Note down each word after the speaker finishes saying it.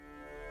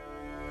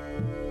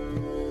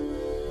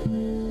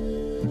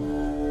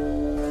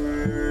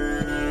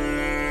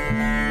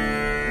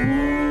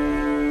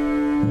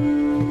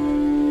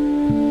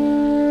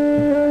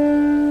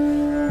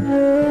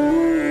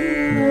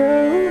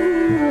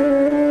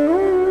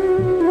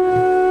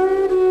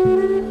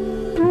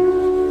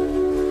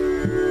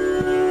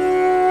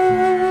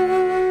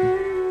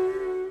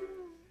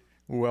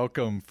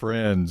Welcome,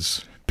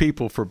 friends,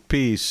 people for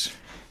peace,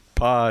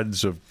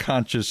 pods of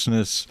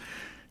consciousness,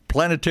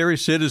 planetary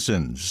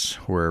citizens,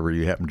 wherever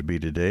you happen to be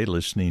today,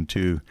 listening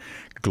to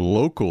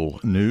local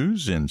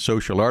news and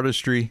social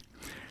artistry.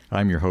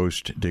 I'm your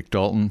host, Dick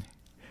Dalton,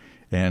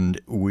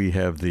 and we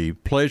have the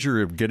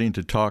pleasure of getting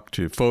to talk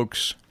to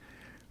folks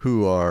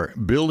who are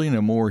building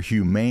a more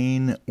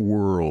humane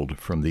world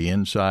from the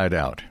inside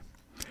out.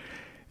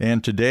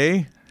 And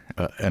today,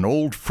 an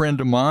old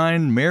friend of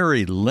mine,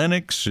 Mary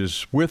Lenox,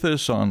 is with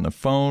us on the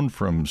phone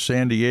from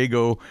San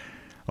Diego.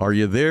 Are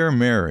you there,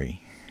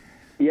 Mary?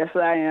 Yes,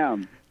 I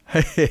am.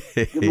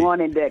 Good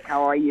morning, Dick.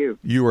 How are you?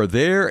 You are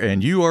there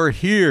and you are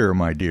here,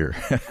 my dear.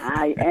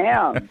 I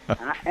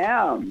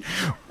am.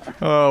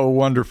 Oh,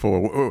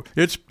 wonderful.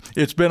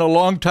 It's been a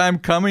long time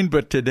coming,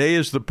 but today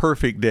is the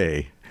perfect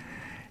day.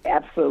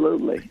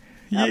 Absolutely.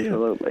 Yeah.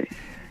 Absolutely.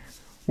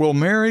 Well,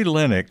 Mary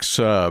Lenox,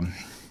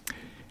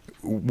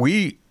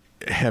 we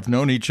have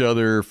known each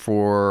other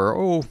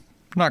for,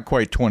 not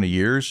quite 20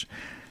 years.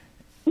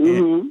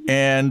 Mm-hmm.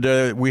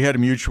 And we had a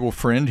mutual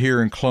friend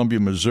here in Columbia,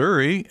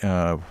 Missouri,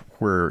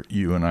 where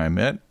you and I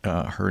met.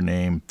 Her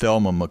name,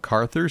 Thelma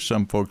MacArthur.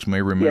 Some folks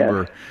may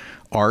remember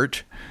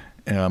Art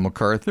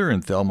MacArthur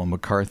and Thelma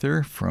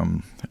MacArthur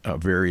from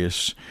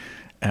various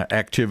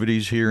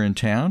activities here in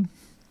town.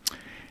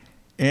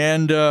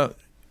 And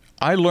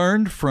I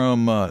learned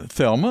from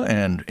Thelma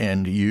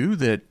and you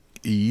that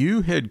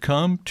you had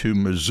come to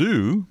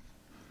Mizzou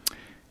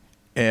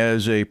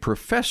as a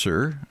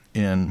professor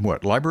in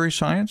library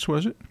science,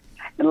 was it?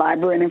 In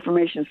library and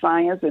information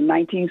science in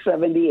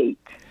 1978.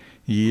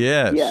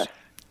 Yes.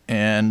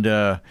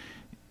 And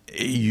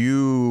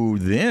you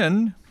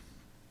then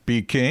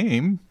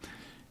became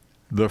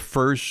the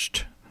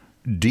first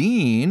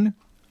dean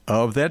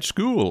of that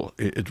school.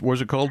 Was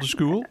it called the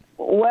school?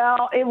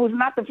 Well, it was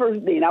not the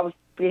first dean.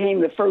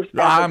 Became the first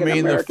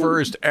African-American. The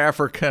first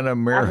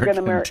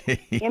African-American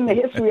dean. In the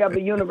history of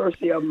the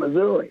University of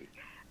Missouri.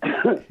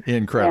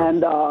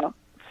 Incredible.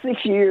 And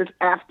 6 years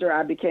after I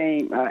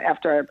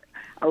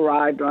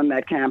arrived on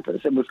that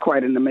campus, it was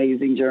quite an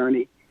amazing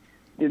journey.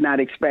 Did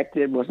not expect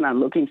it, was not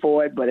looking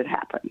for it, but it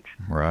happened.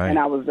 Right. And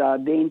I was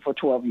dean for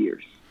 12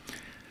 years.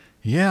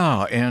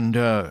 Yeah,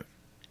 and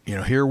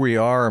here we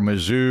are,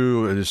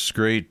 Mizzou, this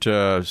great,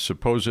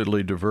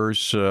 supposedly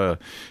diverse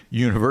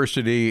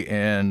university,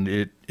 and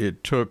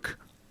it took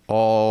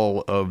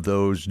all of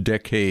those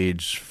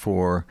decades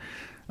for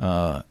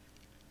a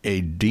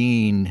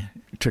dean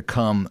to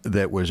come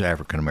that was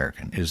African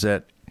American. Is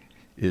that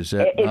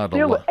not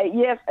still, a lot?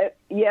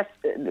 Yes.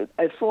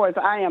 As far as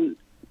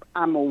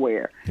I'm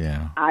aware.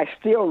 Yeah. I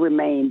still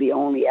remain the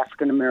only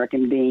African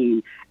American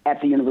dean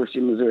at the University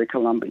of Missouri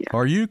Columbia.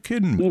 Are you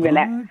kidding?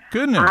 Even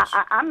goodness.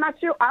 I'm not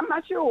sure.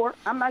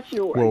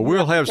 Well,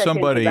 we'll have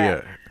somebody.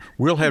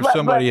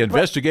 Somebody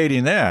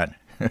investigating that.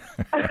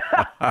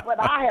 But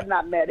I have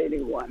not met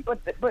anyone.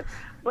 But the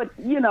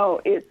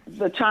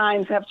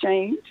times have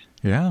changed.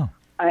 Yeah.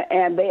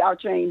 And they are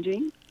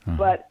changing. Uh-huh.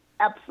 But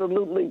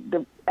absolutely,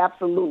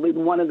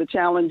 one of the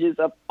challenges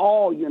of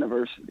all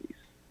universities,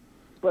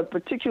 but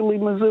particularly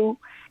Mizzou,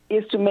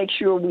 is to make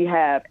sure we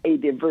have a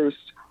diverse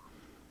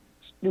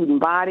student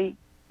body,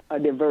 a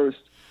diverse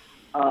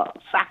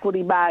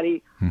faculty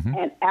body, mm-hmm.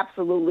 and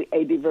absolutely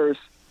a diverse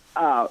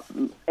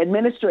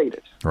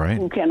administrators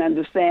who can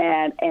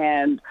understand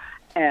and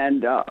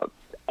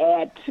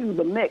add to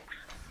the mix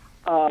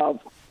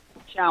of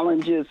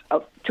challenges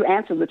to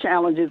answer the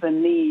challenges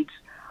and needs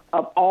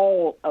of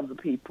all of the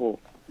people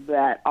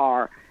that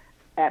are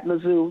at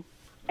Mizzou,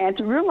 and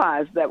to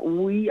realize that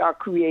we are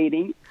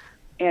creating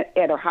at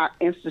a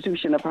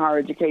institution of higher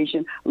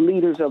education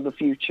leaders of the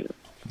future.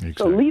 Exactly.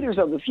 So leaders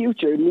of the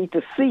future need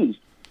to see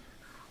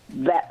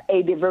that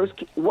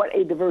what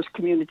a diverse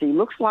community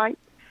looks like,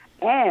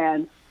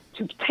 and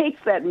to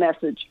take that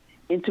message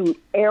into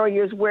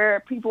areas where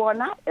people are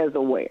not as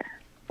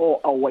aware or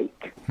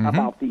awake mm-hmm.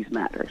 about these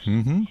matters.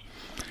 Mm-hmm.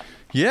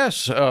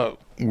 Yes,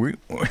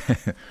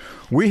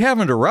 we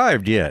haven't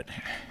arrived yet.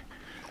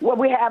 Well,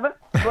 we haven't,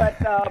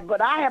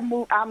 but I have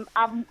moved.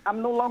 I'm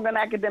no longer an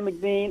academic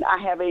dean. I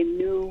have a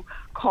new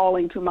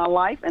calling to my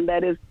life, and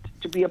that is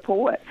to be a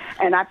poet.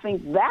 And I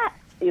think that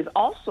is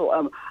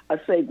also a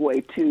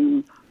segue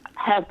to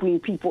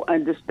helping people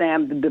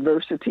understand the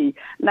diversity,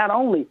 not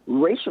only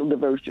racial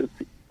diversity,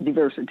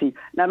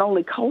 not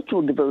only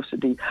cultural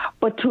diversity,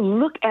 but to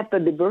look at the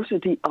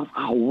diversity of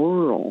our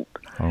world.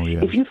 Oh,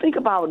 yeah. If you think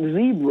about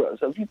zebras,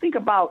 if you think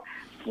about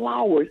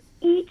flowers,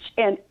 each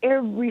and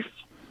every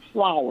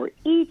flower,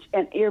 each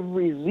and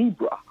every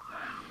zebra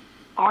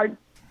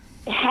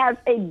has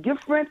a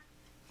different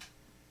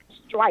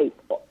stripe.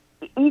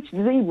 Each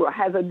zebra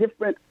has a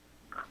different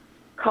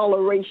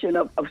coloration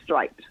of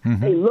stripes.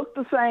 Mm-hmm. They look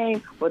the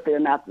same, but they're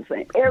not the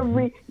same.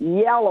 Every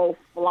yellow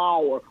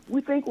flower,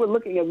 we think we're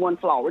looking at one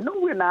flower. No,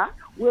 we're not.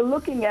 We're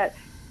looking at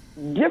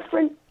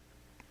different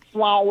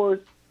flowers.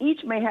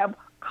 Each may have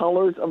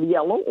colors of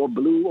yellow or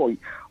blue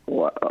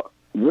or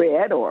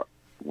red or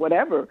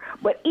whatever,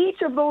 but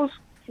each of those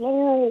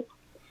floral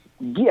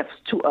gifts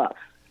to us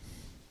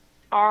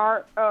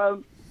are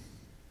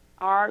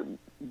are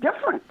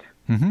different.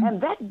 Mm-hmm.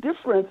 And that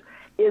difference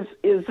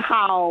is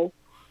how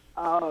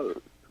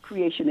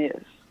creation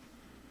is.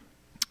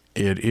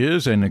 It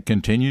is, and it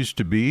continues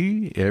to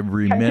be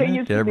every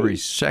minute, every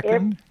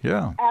second.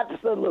 Yeah.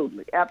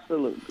 Absolutely,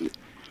 absolutely.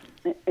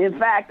 In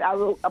fact, I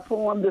wrote a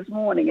poem this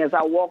morning as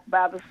I walked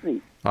by the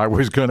sea. I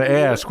was going to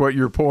ask what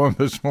your poem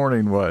this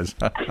morning was.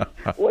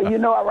 Well, you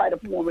know I write a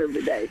poem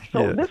every day.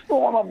 So This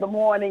poem of the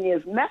morning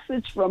is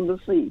Message from the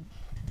Sea.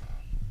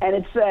 And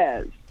it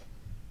says,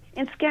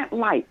 in scant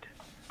light,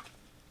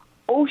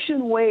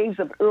 ocean waves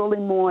of early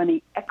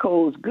morning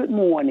echoes good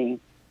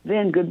morning,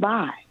 then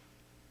goodbye.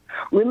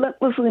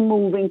 Relentlessly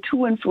moving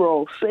to and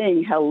fro,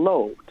 saying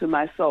hello to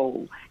my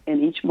soul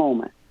in each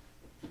moment.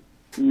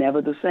 Never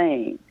the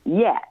same,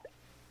 yet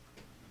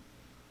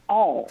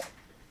all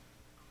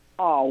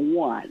are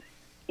one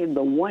in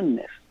the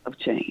oneness of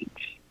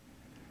change.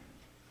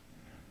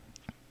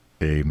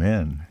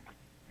 Amen.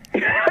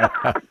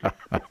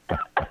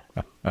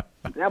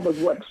 That was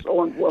what's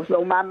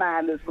on my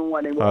mind this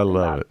morning. I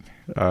love it.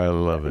 I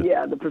love it.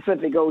 Yeah, the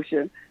Pacific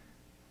Ocean.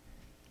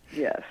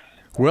 Yes.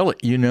 Well,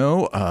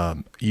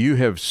 you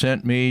have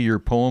sent me your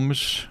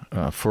poems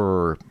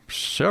for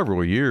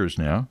several years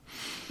now.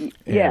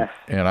 Yes.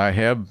 And I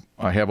have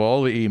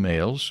all the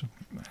emails,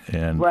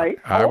 and right.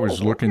 I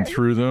was looking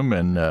through them,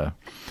 and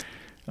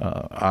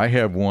I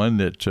have one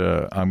that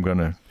I'm going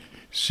to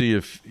see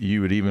if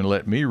you would even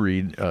let me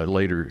read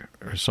later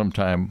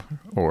sometime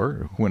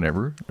or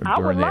whenever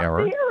during the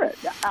hour. I would love to hear it.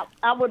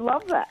 I would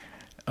love that.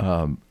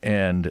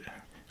 And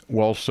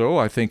also,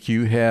 I think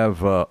you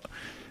have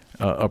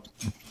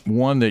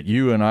one that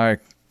you and I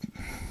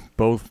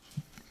both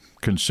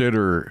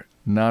consider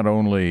not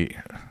only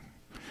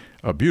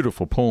a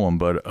beautiful poem,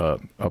 but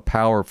a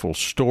powerful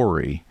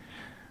story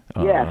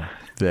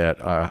that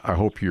I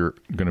hope you're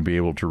going to be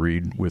able to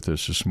read with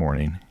us this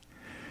morning.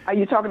 Are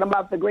you talking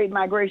about the Great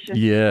Migration?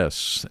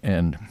 Yes,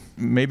 and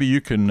maybe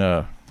you can,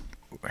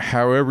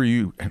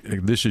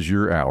 this is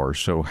your hour,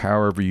 so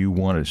however you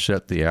want to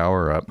set the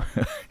hour up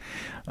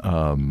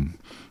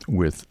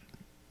with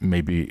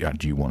maybe,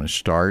 do you want to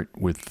start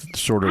with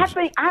sort of...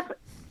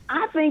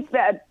 I think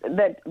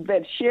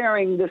that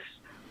sharing this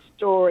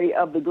story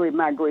of the Great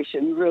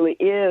Migration really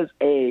is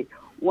a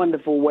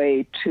wonderful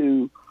way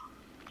to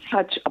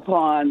touch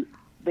upon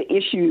the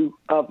issue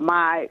of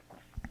my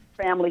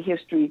family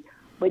history,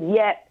 but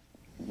yet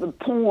the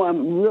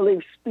poem really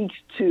speaks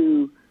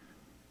to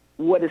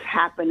what is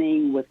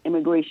happening with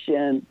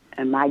immigration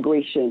and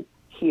migration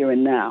here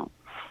and now.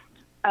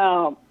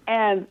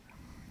 And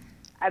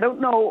I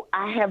don't know,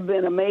 I have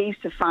been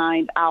amazed to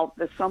find out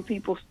that some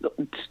people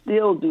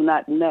still do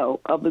not know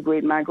of the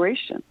Great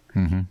Migration.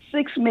 Mm-hmm.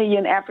 6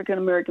 million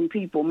African-American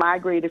people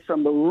migrated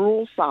from the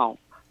rural South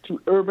to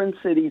urban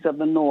cities of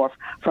the North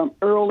from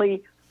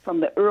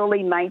the early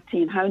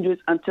 1900s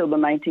until the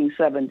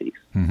 1970s.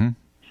 Mm-hmm.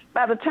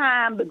 By the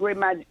time the Great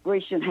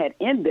Migration had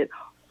ended,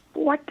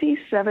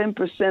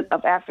 47%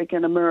 of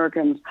African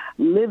Americans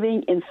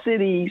living in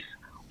cities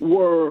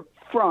were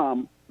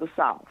from the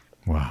South.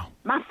 Wow.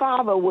 My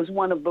father was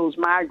one of those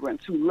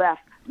migrants who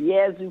left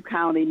Yazoo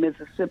County,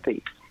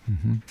 Mississippi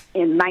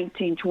in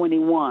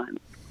 1921.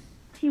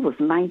 He was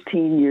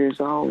 19 years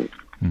old.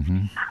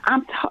 Mm-hmm.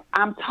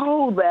 I'm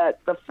told that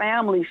the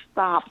family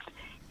stopped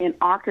in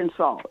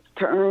Arkansas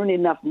to earn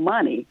enough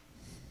money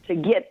to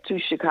get to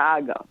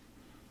Chicago.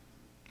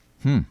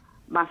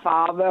 My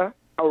father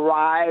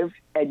arrived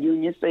at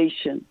Union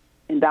Station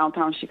in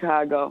downtown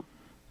Chicago,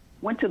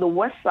 went to the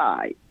West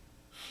Side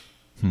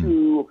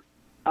to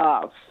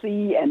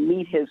see and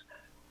meet his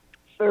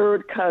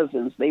third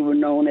cousins. They were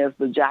known as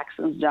the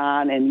Jacksons,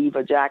 John and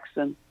Eva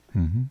Jackson.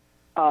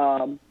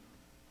 Mm-hmm.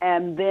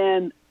 And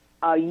then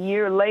a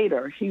year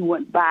later, he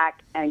went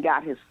back and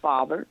got his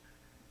father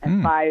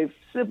and 5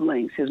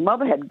 siblings. His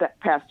mother had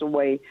passed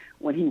away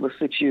when he was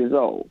 6 years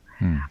old.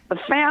 The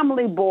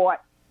family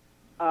bought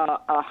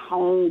a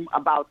home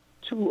about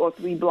 2 or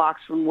 3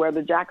 blocks from where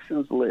the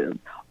Jacksons lived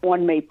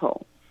on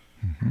Maypole.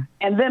 Mm-hmm.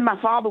 And then my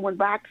father went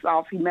back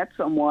south. He met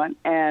someone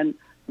and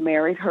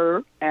married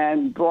her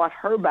and brought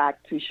her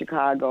back to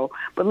Chicago.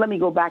 But let me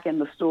go back in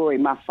the story.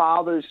 My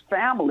father's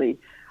family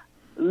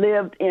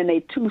lived in a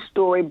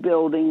 2-story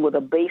building with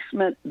a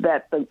basement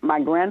that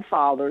my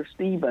grandfather,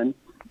 Stephen,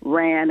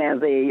 ran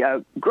as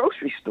a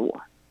grocery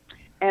store.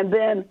 And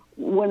then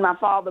when my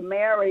father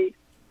married,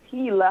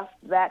 he left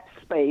that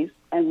space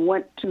and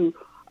went to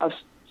a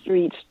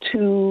street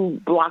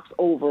 2 blocks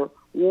over,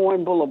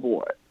 Warren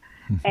Boulevard.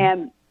 Mm-hmm.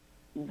 And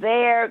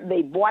there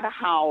they bought a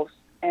house,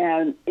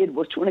 and it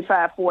was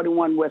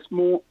 2541 West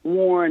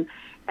Warren,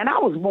 and I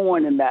was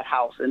born in that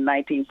house in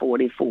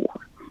 1944.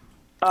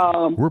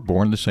 We're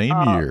born the same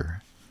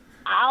year.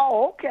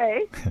 Oh,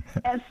 okay.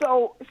 And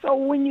so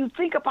when you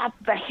think about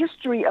the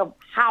history of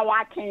how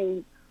I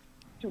came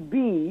to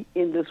be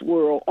in this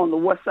world on the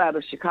west side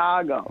of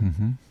Chicago,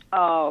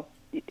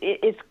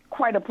 it's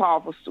quite a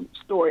powerful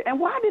story. And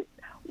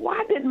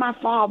why did my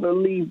father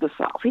leave the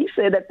South? He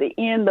said at the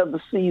end of the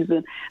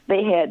season,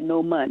 they had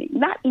no money,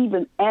 not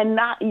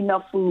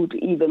enough food to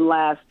even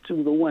last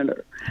through the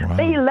winter. Wow.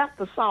 They left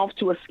the South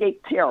to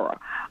escape terror.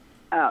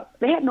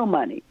 They had no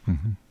money.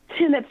 Mm-hmm.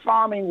 Tenant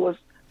farming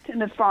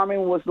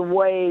was the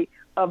way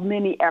of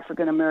many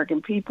African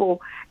American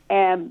people,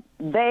 and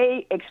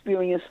they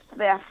experienced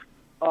theft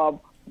of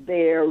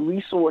their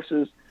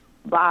resources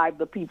by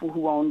the people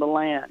who owned the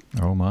land.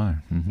 Oh my!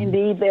 Mm-hmm.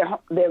 Indeed,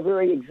 their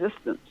very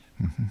existence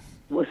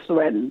was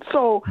threatened.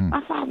 So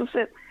my father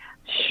said,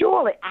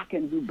 "Surely I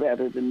can do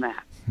better than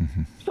that."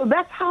 So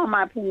that's how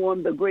my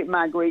poem, "The Great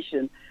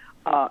Migration,"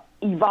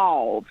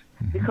 evolved.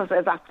 Because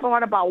as I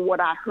thought about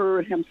what I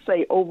heard him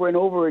say over and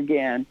over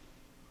again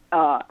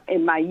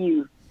in my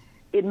youth,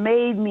 it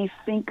made me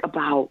think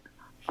about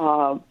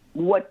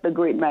what the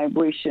Great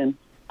Migration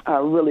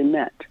really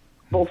meant,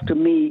 both to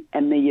me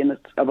and millions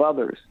of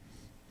others.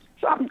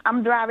 So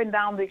I'm driving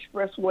down the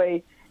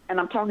expressway, and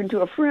I'm talking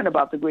to a friend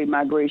about the Great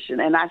Migration,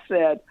 and I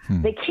said,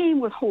 they came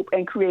with hope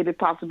and created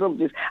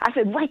possibilities. I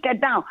said, write that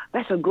down.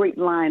 That's a great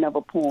line of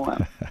a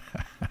poem.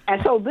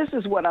 And so this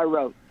is what I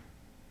wrote,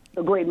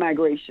 The Great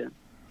Migration.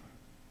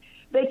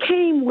 They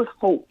came with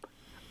hope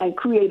and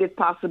created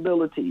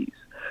possibilities.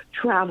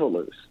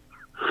 Travelers,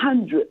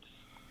 hundreds,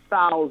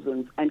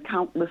 thousands, and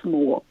countless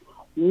more,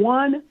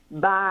 one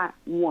by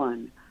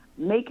one,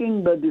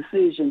 making the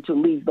decision to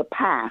leave the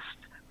past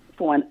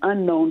for an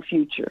unknown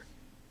future.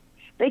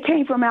 They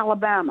came from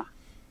Alabama,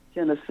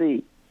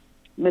 Tennessee,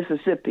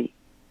 Mississippi,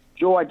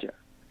 Georgia,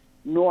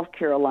 North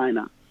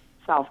Carolina,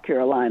 South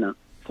Carolina,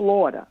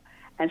 Florida,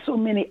 and so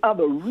many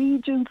other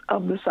regions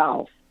of the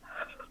South,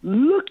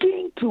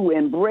 looking to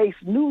embrace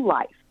new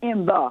life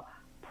in the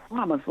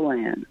promised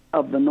land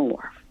of the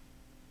North.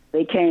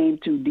 They came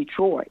to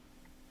Detroit,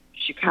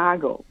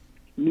 Chicago,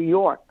 New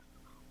York,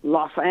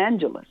 Los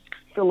Angeles,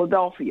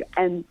 Philadelphia,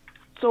 and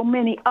so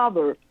many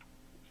other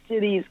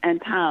cities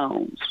and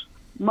towns.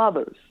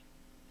 Mothers,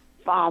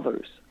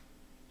 fathers,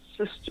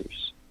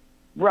 sisters,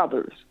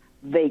 brothers,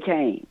 they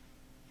came.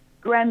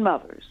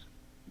 Grandmothers,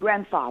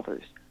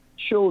 grandfathers,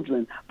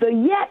 children, the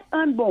yet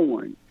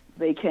unborn,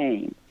 they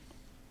came.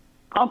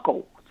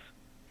 Uncles,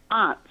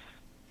 aunts,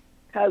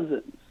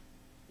 cousins,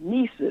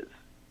 nieces,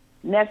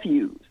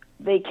 nephews,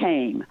 they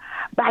came.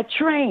 By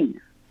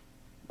train,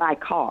 by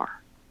car,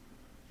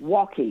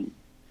 walking,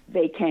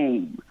 they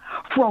came.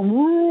 From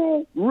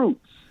rural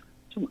roots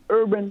to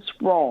urban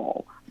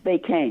sprawl, they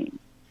came.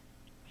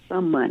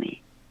 Some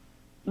money,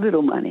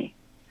 little money,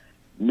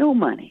 no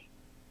money.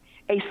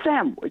 A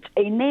sandwich,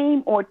 a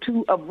name or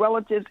two of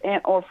relatives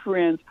and or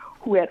friends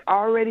who had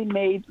already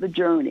made the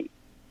journey.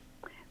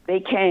 They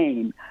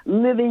came,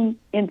 living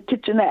in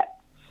kitchenettes,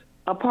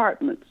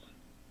 apartments,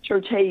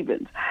 church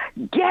havens,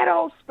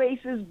 ghetto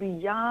spaces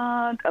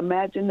beyond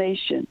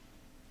imagination.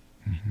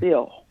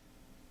 Still,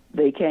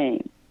 they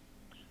came.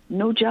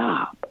 No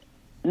job,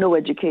 no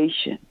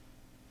education.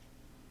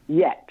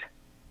 Yet,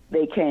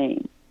 they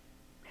came.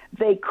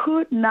 They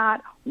could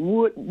not,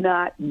 would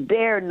not,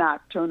 dare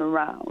not turn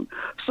around.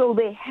 So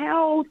they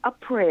held a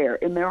prayer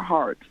in their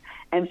hearts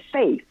and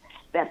faith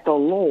that the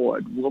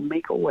Lord will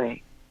make a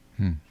way.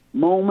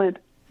 Moment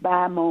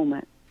by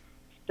moment,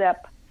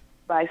 step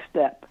by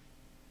step,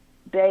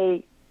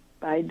 day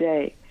by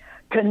day,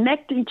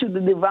 connecting to the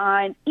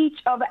divine, each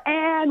other,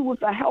 and with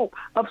the help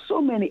of so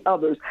many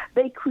others.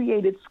 They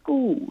created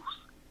schools,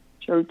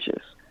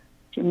 churches,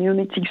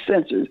 community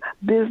centers,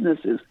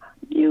 businesses,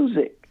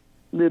 music,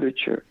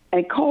 literature,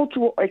 and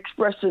cultural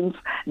expressions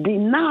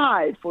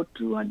denied for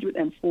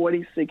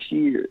 246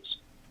 years,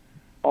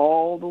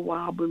 all the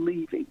while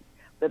believing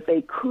that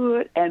they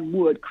could and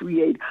would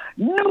create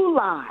new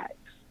lives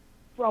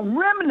from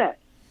remnants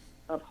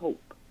of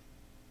hope.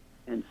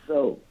 And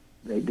so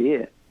they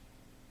did.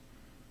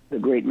 The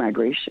Great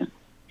Migration.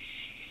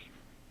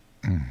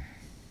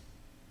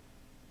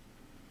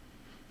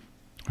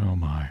 Oh,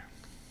 my.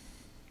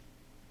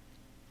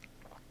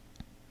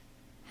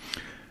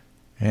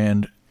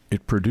 And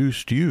it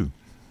produced you.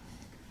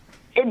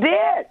 It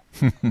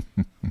did.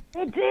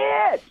 It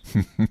did.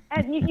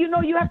 And,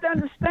 you have to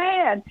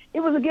understand, it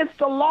was against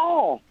the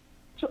law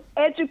to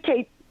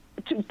educate,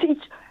 to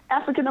teach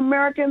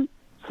African-American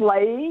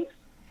slaves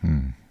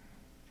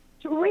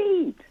to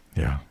read.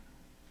 Yeah.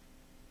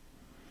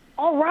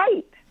 All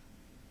right.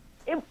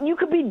 You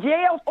could be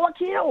jailed or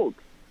killed.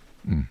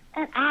 And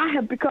I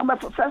have become a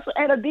professor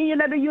and a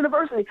dean at a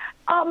university.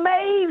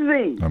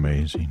 Amazing.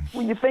 Amazing.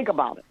 When you think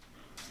about it.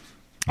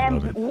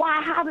 And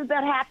why? How did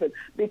that happen?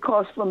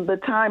 Because from the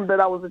time that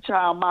I was a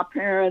child, my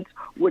parents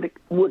would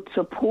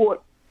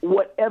support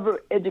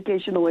whatever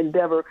educational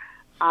endeavor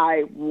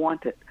I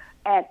wanted.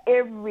 And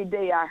every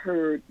day I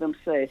heard them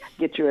say,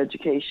 get your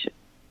education.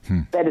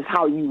 That is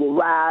how you will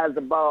rise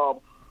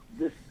above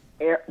this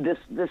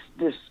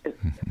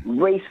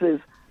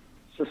racist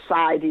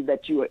society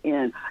that you are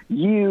in.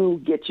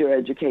 You get your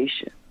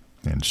education.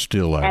 And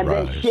still I and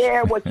rise. Then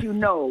share what you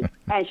know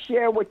and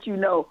share what you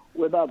know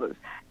with others.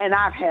 And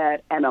I've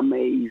had an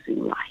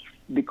amazing life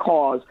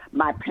because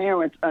my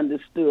parents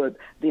understood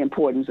the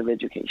importance of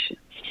education.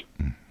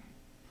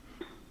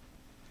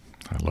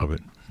 I love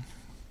it.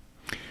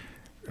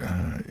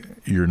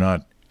 You're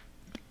not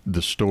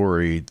the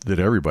story that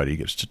everybody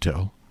gets to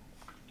tell.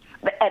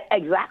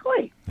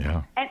 Exactly.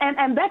 Yeah.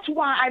 And that's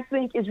why I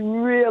think it's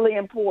really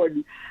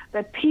important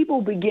that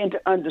people begin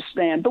to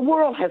understand the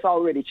world has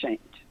already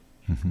changed.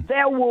 Mm-hmm.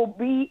 There will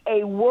be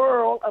a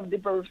world of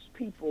diverse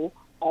people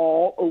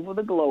all over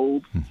the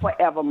globe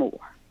forevermore.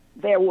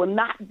 There will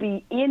not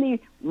be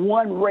any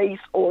one race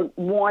or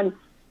one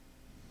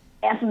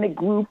ethnic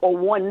group or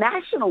one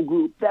national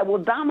group that will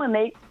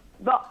dominate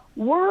the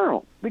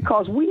world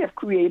because we have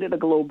created a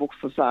global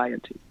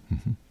society.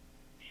 Mm-hmm.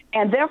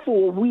 And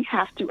therefore, we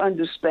have to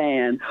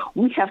understand,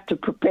 we have to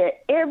prepare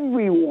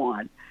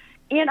everyone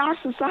in our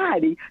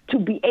society to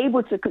be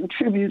able to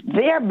contribute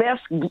their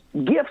best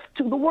gifts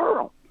to the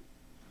world.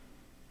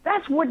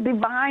 That's what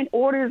divine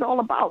order is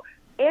all about,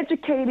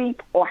 educating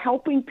or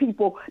helping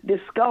people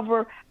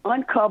discover,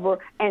 uncover,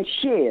 and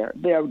share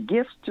their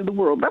gifts to the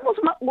world. That was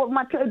what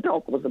my TED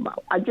Talk was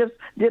about. I just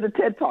did a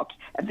TED Talk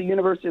at the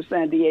University of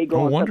San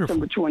Diego on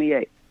September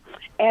 28th.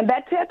 And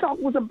that TED Talk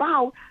was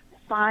about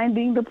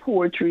finding the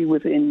poetry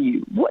within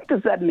you. What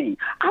does that mean?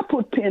 I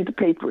put pen to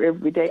paper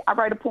every day. I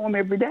write a poem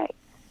every day.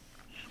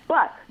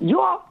 But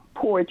your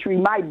poetry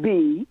might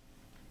be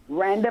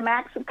random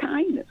acts of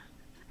kindness.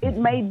 It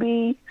may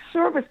be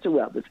service to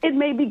others. It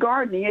may be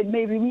gardening. It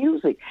may be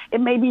music.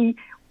 It may be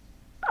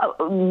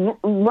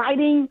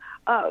writing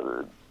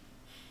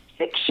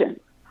fiction.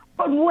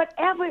 But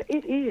whatever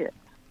it is,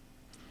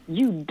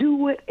 you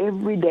do it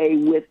every day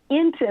with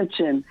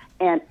intention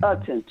and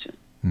attention.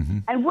 Mm-hmm.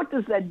 And what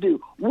does that do?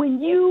 When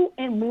you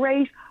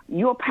embrace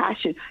your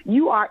passion,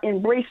 you are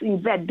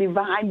embracing that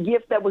divine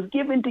gift that was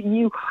given to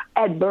you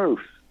at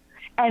birth.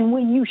 And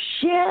when you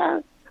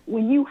share,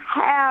 when you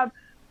have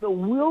the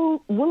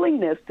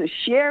willingness to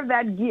share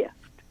that gift,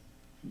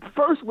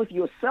 first with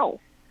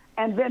yourself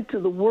and then to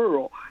the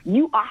world,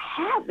 you are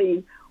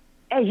having,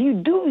 as you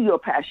do your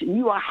passion,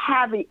 you are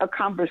having a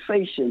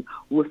conversation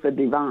with the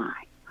divine,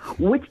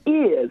 which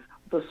is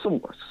the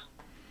source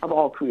of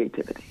all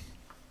creativity.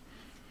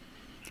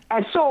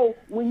 And so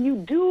when you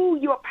do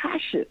your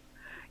passion,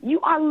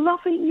 you are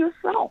loving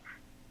yourself.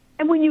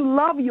 And when you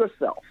love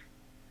yourself,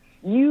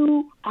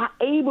 you are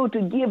able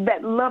to give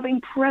that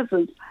loving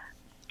presence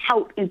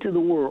out into the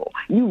world.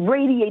 You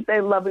radiate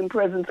that loving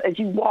presence as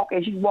you walk,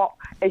 as you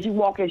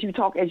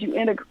talk, as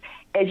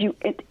you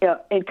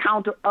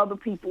encounter other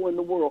people in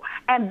the world.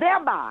 And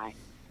thereby,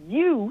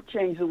 you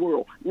change the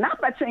world,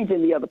 not by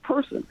changing the other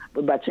person,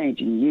 but by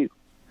changing you.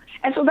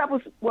 And so that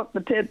was what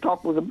the TED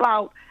Talk was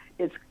about.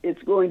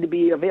 It's going to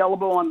be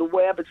available on the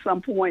web at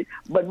some point.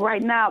 But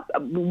right now,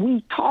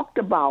 we talked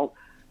about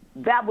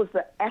that was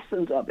the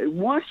essence of it.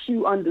 Once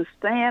you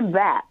understand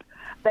that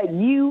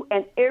you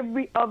and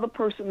every other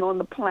person on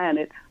the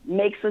planet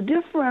makes a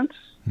difference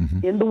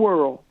in the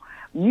world,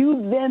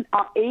 you then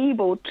are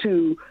able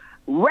to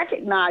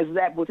recognize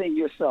that within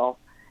yourself,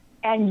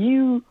 and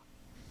you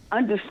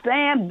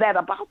understand that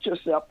about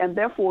yourself, and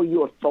therefore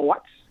your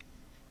thoughts,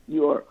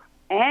 your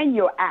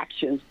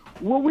actions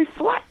will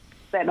reflect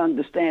that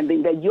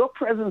understanding that your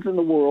presence in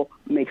the world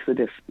makes a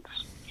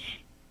difference.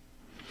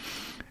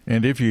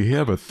 And if you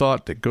have a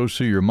thought that goes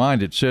through your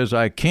mind that says,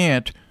 I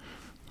can't,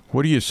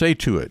 what do you say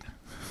to it?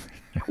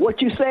 What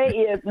you say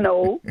is,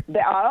 no,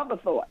 there are other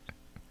thoughts.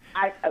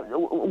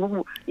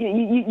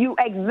 You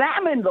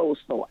examine those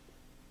thoughts.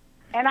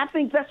 And I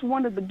think that's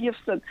one of the gifts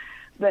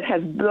that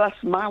has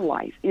blessed my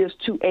life, is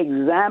to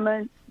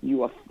examine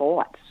your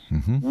thoughts.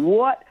 Mm-hmm.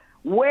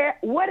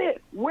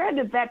 Where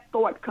did that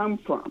thought come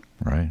from?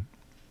 Right.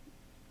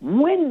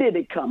 When did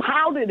it come?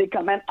 How did it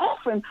come? And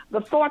often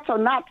the thoughts are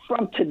not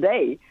from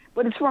today,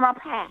 but it's from our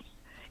past.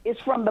 It's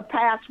from the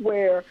past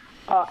where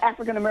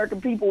African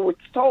American people were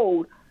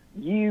told,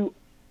 you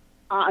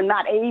are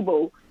not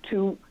able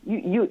to,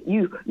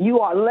 you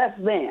are less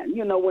than.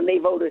 You know, when they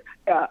voted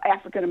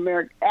African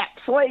American,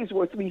 slaves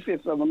were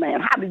 3/5 of a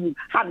man. How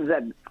does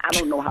that? I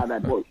don't know how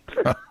that works.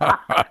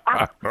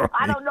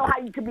 I don't know how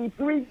you can be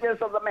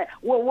 3/5 of a man.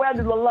 Well, where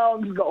do the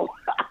lungs go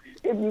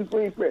if you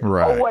 3/5?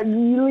 Right. Or what,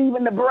 you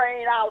leaving the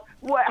brain out?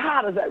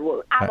 How does that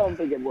work? I don't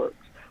think it works.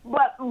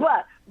 But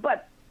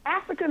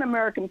African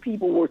American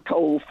people were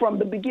told from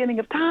the beginning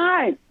of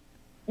time,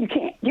 you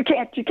can't.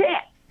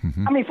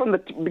 Mm-hmm. I mean, from the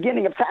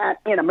beginning of time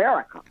in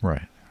America.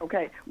 Right.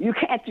 Okay, you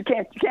can't.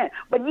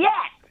 But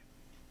yet,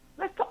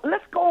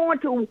 let's go on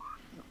to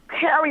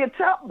Harriet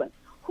Tubman,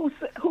 who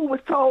was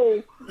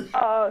told,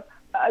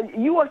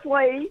 "You a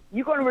slave.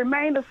 You're going to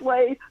remain a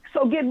slave.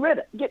 So get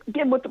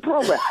with the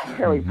program."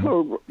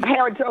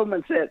 Harriet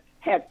Tubman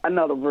had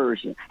another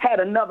version, had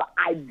another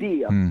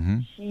idea. Mm-hmm.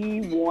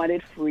 She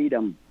wanted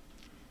freedom,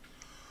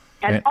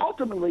 and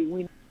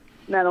ultimately,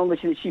 not only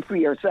did she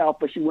free herself,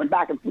 but she went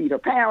back and freed her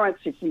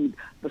parents. She freed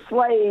the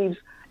slaves,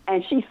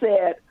 and she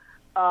said,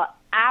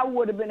 I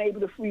would have been able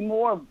to free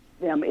more of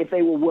them if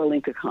they were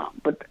willing to come.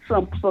 But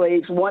some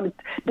slaves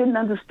didn't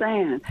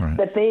understand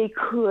that they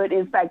could,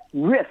 in fact,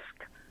 risk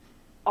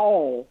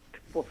all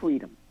for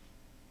freedom.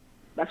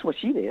 That's what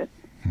she did.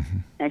 Mm-hmm.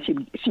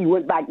 And she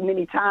went back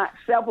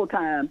several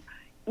times,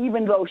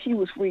 even though she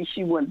was free,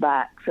 she went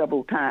back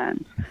several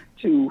times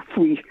to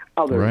free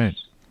others. Right.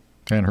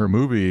 And her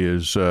movie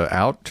is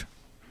out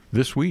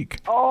this week.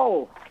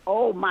 Oh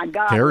my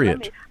God.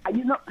 Harriet.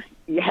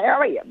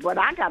 Harriet. But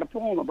I got a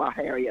poem about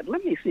Harriet.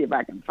 Let me see if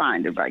I can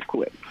find it right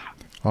quick.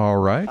 All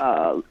right.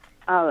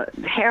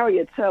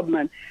 Harriet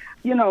Tubman.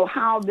 You know,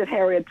 how did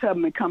Harriet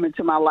Tubman come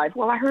into my life?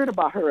 Well, I heard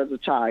about her as a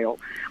child.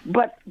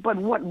 But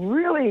what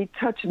really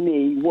touched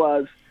me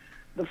was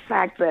the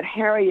fact that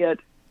Harriet,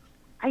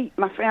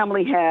 my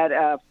family had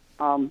a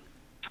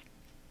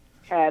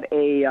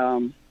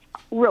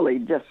really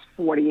just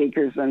 40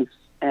 acres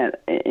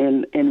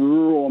in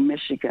rural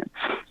Michigan,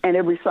 and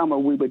every summer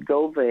we would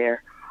go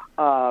there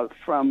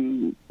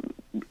from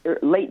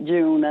late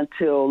June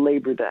until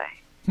Labor Day.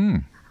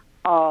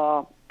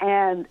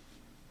 And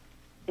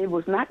it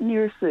was not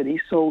near a city,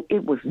 so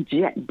it was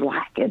jet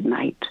black at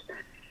night.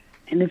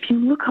 And if you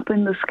look up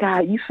in the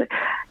sky, you say,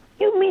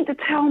 "You mean to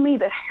tell me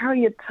that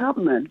Harriet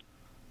Tubman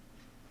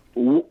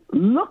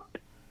looked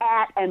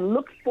at and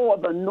looked for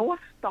the North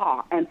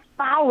Star and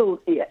followed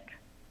it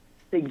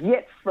to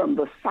get from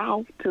the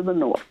south to the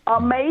north?"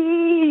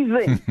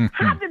 Amazing.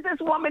 How did this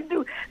woman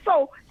do?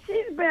 So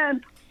she's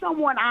been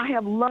someone I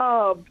have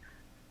loved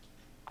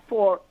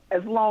for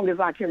as long as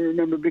I can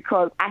remember,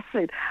 because I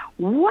said,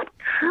 what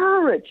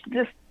courage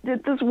did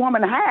this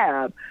woman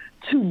have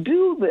to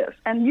do this?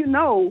 And you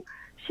know,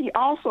 she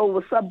also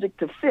was subject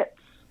to fits.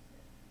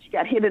 She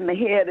got hit in the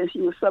head, and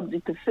she was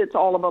subject to fits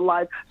all of her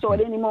life. So at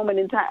any moment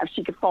in time,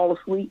 she could fall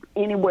asleep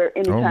anywhere,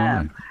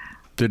 anytime.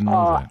 Didn't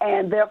know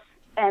that.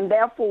 And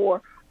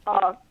therefore,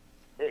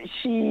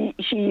 she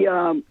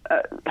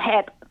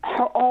had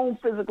her own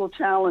physical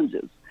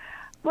challenges.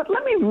 But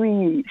let me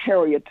read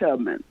Harriet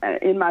Tubman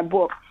in my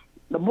book.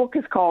 The book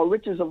is called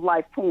Riches of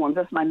Life Poems.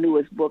 That's my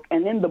newest book.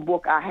 And in the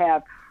book, I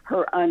have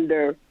her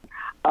under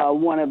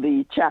one of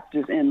the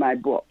chapters in my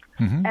book.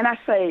 And I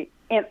say,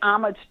 in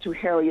homage to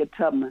Harriet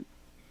Tubman.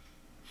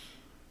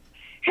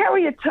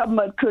 Harriet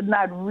Tubman could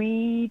not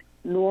read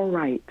nor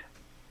write,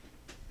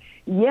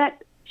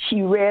 yet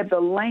she read the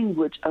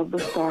language of the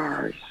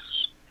stars,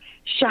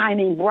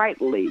 shining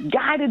brightly,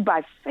 guided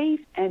by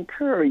faith and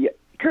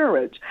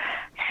courage.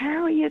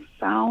 Harriet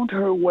found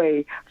her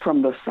way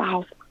from the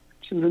south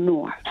to the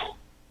north.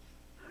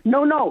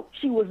 No,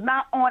 she was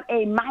not on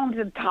a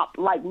mountaintop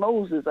like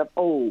Moses of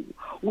old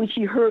when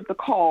she heard the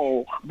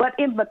call, but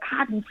in the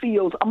cotton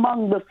fields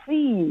among the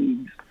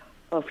thieves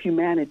of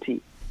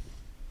humanity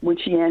when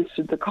she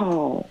answered the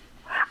call.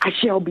 I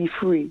shall be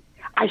free.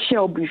 I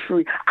shall be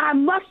free. I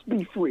must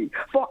be free,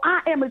 for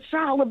I am a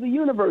child of the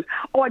universe,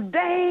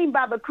 ordained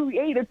by the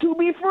Creator to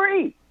be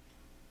free.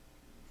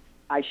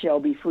 I shall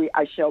be free.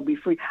 I shall be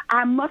free.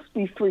 I must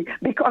be free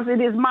because it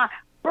is my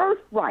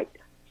birthright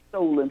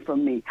stolen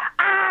from me.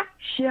 I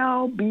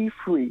shall be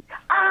free.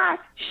 I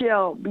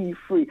shall be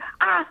free.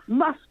 I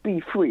must be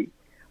free,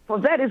 for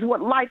that is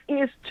what life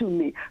is to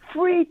me,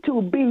 free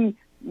to be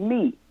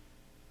me.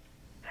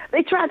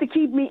 They tried to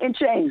keep me in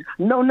chains.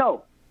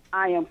 No,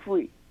 I am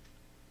free.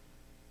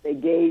 They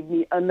gave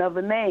me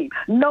another name.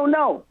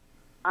 No,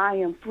 I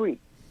am free.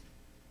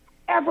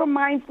 Ever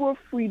mindful of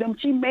freedom,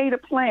 she made a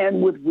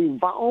plan with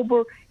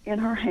revolver in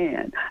her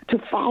hand to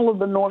follow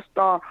the North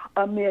Star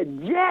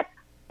amid jet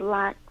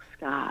black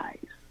skies.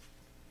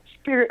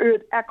 Spirit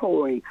earth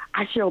echoing,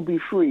 I shall be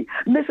free.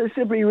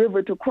 Mississippi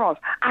River to cross,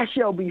 I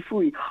shall be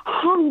free.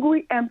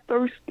 Hungry and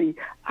thirsty,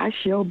 I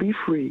shall be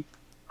free.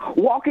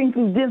 Walking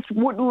through dense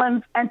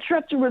woodlands and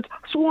treacherous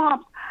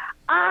swamps,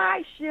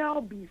 I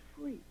shall be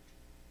free.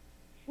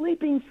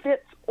 Sleeping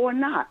fits or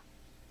not,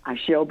 I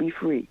shall be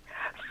free.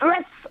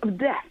 Threats of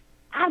death,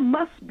 I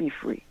must be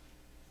free.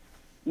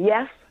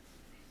 Yes,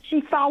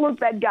 she followed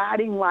that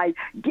guiding light,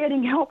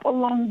 getting help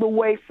along the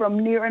way from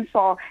near and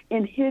far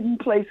in hidden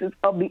places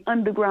of the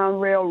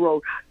Underground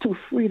Railroad to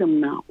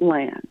Freedom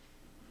Land.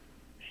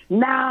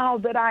 Now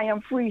that I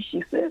am free,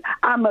 she said,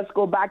 I must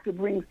go back to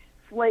bring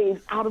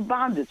slaves out of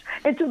bondage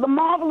into the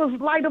marvelous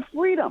light of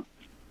freedom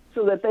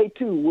so that they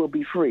too will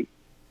be free.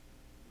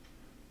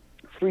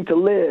 Free to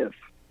live,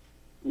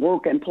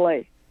 work and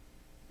play.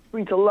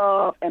 Free to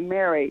love and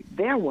marry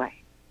their way.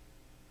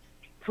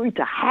 Free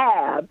to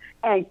have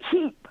and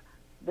keep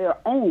their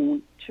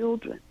own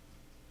children.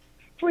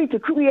 Free to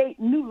create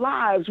new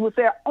lives with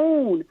their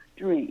own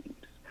dreams.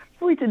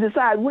 Free to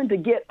decide when to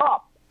get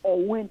up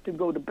or when to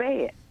go to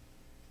bed.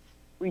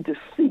 Free to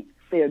seek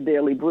their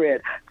daily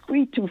bread.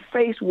 Free to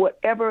face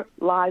whatever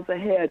lies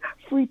ahead.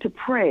 Free to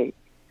pray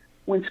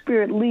when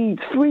Spirit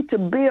leads. Free to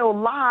build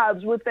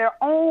lives with their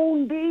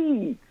own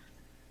deeds.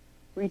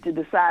 Free to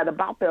decide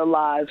about their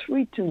lives.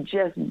 Free to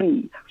just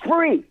be.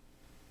 Free.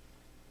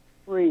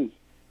 Free.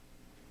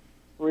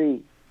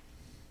 Free.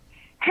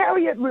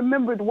 Harriet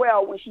remembered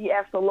well when she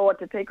asked the Lord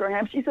to take her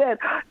hand. She said,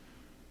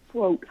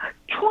 quote,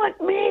 "'Twas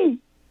me,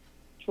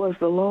 'twas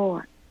the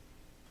Lord.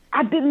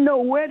 I didn't know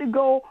where to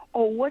go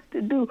or what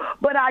to do,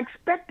 but I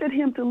expected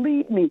him to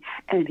lead me,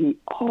 and he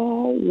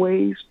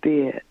always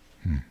did."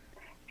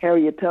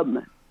 Harriet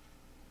Tubman,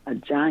 a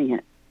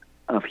giant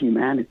of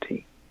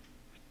humanity.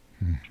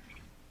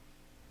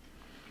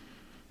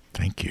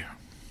 Thank you.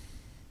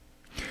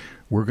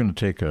 We're going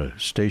to take a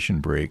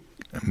station break.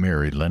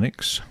 Mary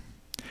Lenox,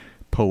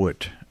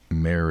 poet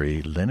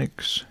Mary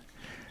Lenox.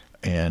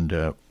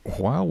 And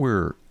while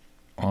we're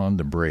on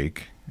the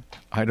break,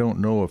 I don't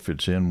know if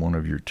it's in one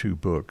of your two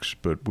books,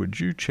 but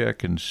would you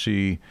check and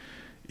see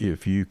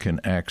if you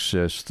can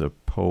access the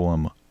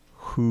poem,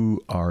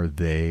 Who Are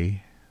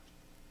They?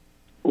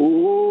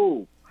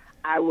 Ooh,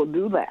 I will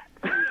do that.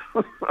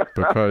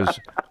 Because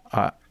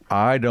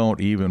I don't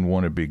even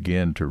want to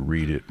begin to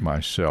read it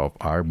myself.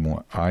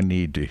 I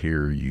need to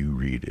hear you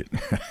read it.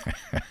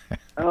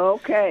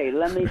 Okay,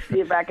 let me see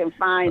if I can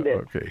find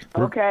it.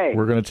 Okay.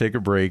 We're going to take a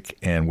break,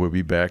 and we'll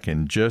be back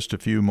in just a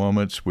few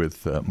moments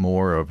with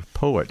more of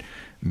poet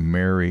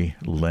Mary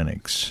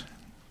Lenox.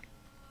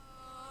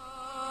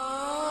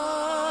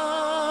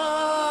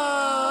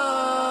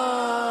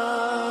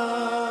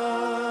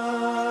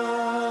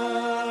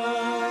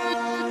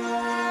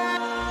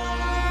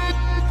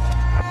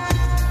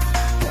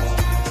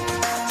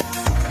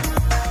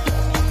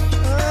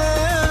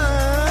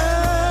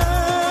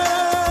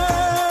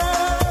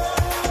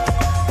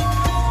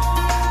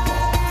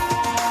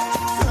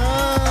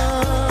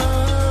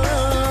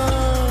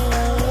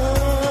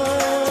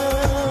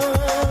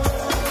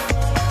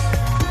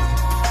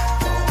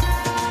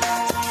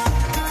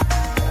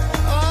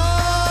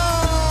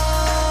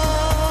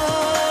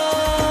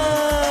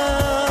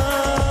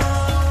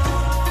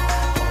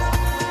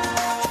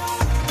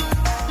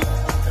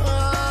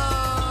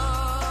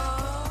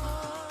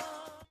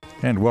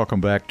 And welcome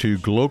back to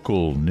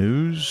Glocal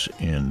News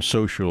in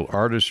Social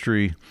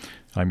Artistry.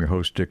 I'm your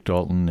host, Dick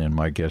Dalton, and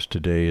my guest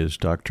today is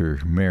Dr.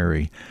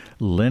 Mary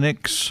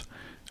Lenox,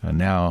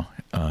 now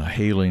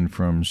hailing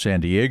from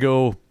San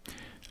Diego.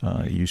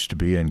 Used to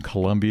be in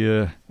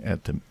Columbia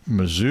at the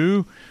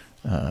Mizzou,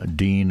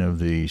 Dean of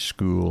the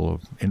School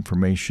of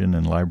Information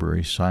and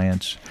Library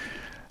Science.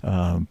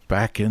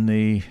 Back in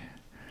the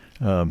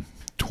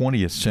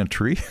 20th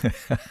century.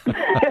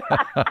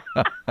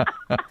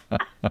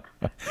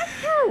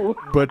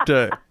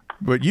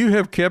 But you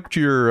have kept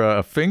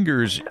your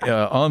fingers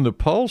on the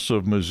pulse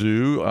of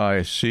Mizzou,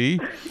 I see.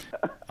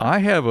 I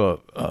have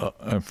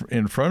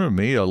in front of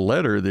me a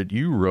letter that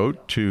you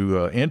wrote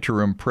to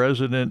interim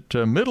President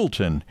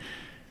Middleton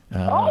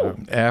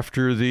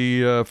after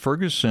the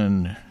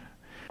Ferguson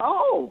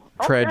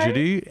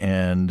tragedy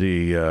and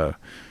the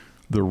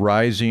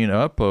rising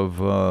up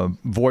of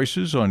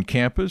voices on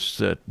campus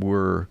that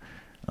were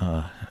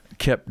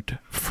kept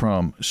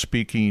from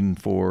speaking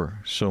for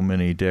so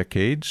many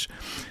decades.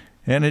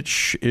 And it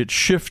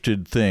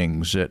shifted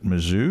things at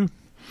Mizzou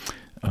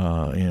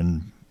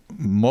in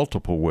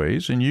multiple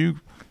ways. And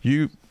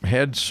you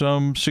had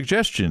some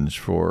suggestions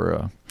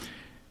for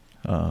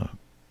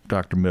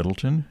Dr.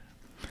 Middleton.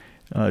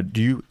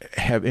 Do you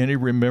have any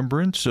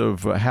remembrance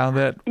of how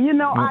that went?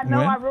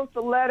 I wrote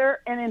the letter,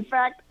 and in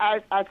fact,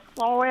 I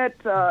saw it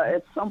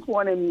at some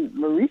point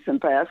in the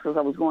recent past because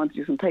I was going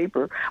through some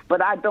paper,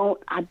 but I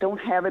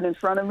don't have it in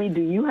front of me. Do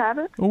you have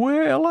it?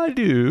 Well, I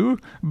do,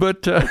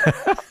 but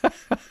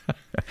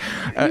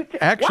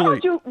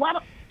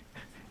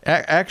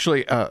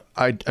actually,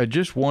 I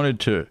just wanted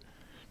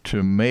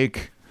to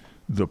make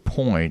the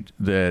point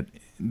that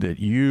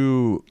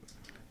you.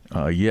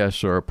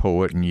 Yes, are a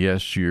poet, and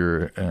yes,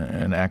 you're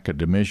an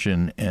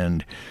academician,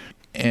 and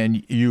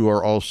you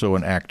are also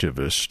an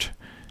activist,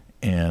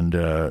 and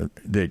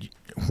that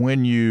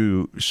when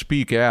you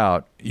speak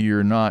out,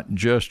 you're not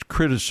just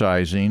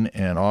criticizing,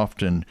 and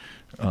often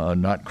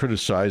not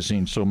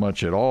criticizing so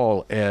much at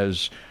all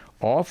as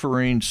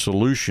offering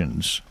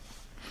solutions.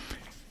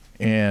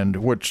 And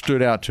what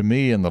stood out to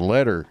me in the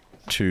letter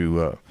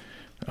to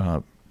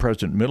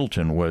President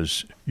Middleton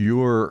was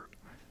your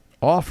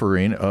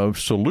offering of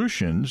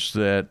solutions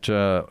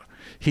that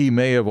he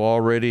may have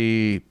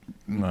already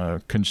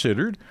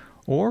considered,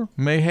 or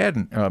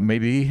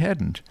maybe he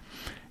hadn't,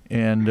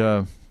 and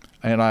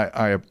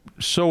I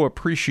so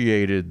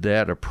appreciated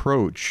that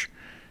approach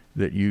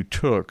that you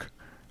took.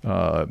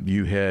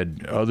 You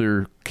had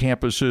other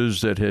campuses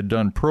that had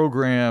done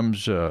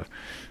programs,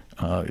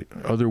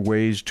 other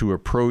ways to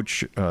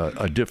approach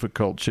a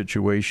difficult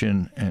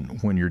situation,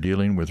 and when you're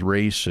dealing with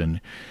race and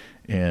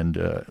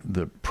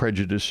the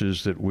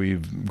prejudices that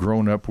we've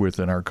grown up with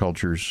in our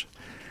cultures.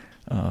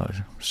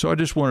 So I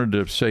just wanted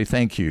to say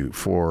thank you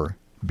for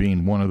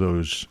being one of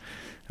those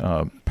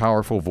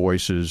powerful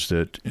voices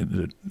that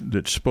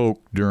spoke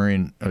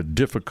during a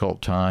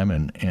difficult time,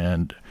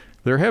 and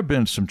there have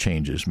been some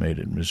changes made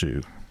at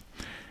Mizzou.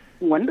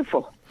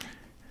 Wonderful.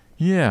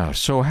 Yeah.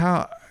 So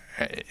how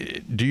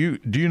do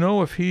you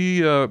know if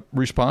he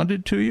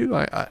responded to you?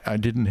 I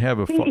didn't have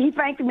a. He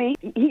thanked me.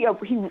 He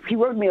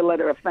wrote me a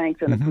letter of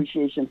thanks and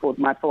appreciation for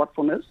my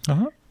thoughtfulness,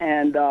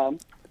 and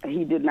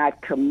he did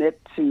not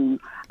commit to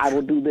I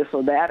will do this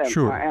or that. And,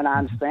 sure. And I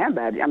understand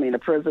that. I mean, the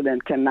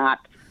president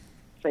cannot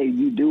say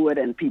you do it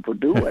and people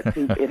do it.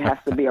 It has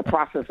to be a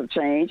process of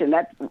change, and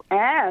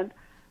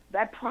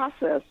that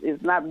process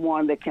is not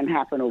one that can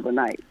happen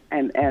overnight.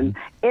 And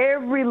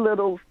every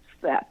little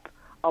step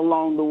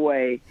along the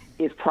way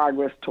is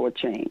progress toward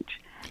change.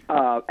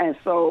 And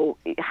so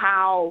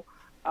how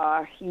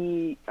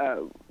he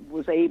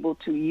was able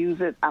to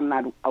use it, I'm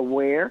not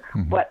aware.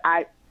 But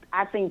I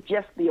think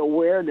just the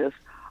awareness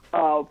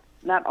of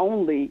not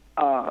only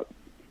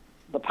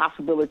the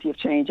possibility of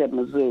change at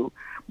Mizzou,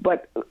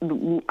 but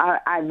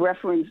I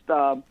referenced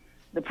the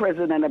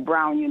president of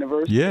Brown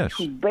University, yes,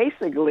 who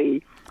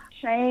basically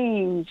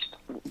changed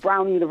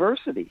Brown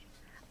University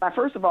by,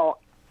 first of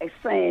all,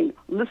 saying,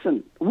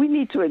 listen, we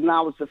need to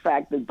acknowledge the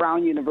fact that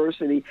Brown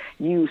University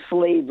used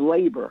slave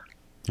labor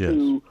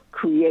to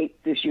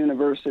create this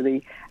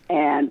university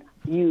and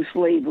use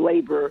slave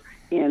labor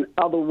in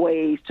other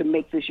ways to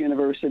make this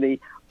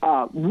university.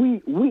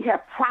 We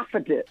have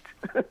profited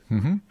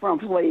from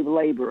slave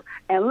labor,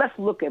 and let's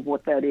look at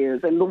what that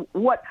is. And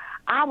what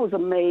I was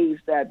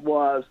amazed at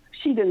was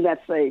she did not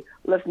say,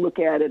 let's look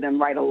at it and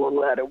write a little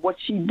letter. What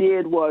she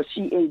did was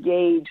she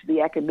engaged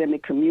the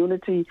academic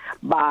community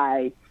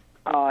by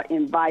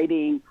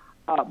inviting,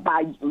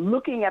 by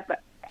looking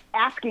at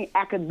asking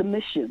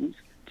academicians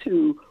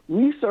to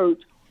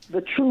research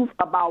the truth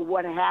about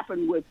what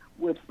happened with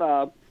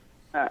the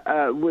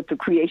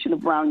creation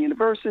of Brown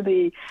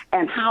University,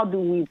 and how do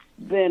we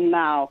then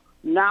now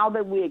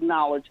that we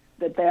acknowledge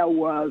that there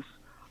was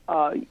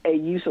a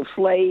use of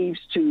slaves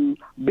to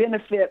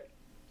benefit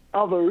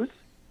others,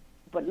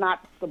 but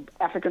not the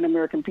African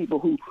American people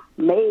who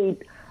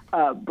made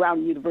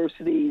Brown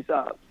University's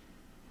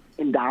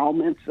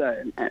endowments.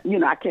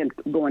 I can't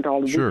go into all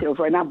the details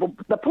right now, but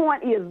the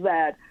point is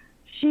that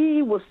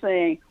she was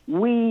saying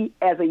we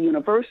as a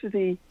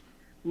university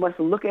must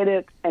look at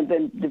it and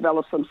then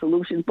develop some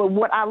solutions. But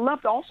what I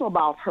loved also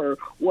about her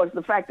was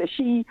the fact that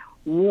she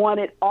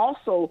wanted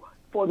also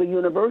for the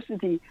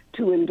university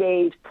to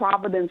engage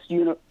Providence,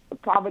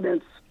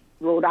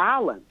 Rhode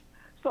Island.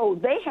 So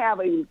they have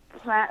a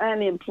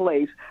plan in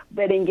place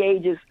that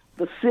engages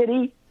the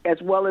city as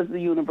well as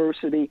the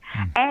university,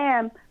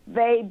 and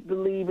they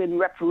believe in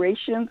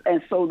reparations,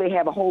 and so they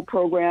have a whole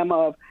program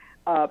of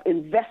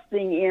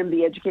investing in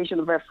the education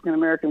of African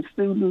American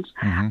students,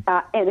 and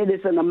it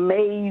is an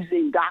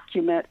amazing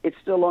document. It's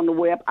still on the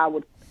web.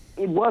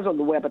 It was on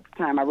the web at the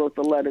time I wrote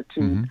the letter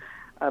to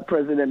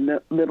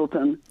President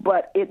Middleton,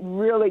 but it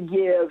really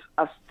gives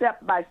a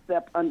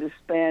step-by-step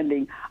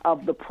understanding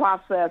of the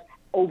process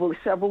over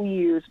several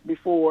years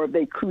before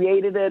they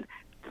created it,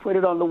 put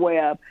it on the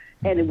web,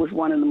 and it was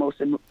one of the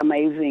most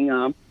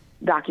amazing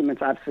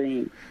documents I've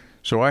seen.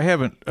 So I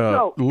haven't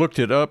looked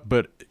it up,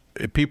 but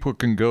people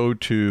can go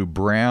to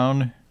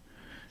brown.edu.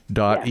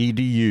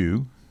 Yes.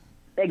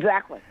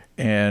 Exactly.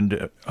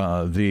 And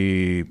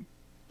the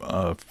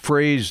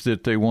phrase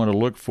that they want to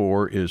look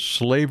for is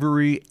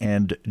slavery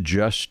and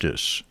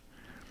justice.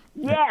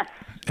 Yes.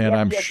 And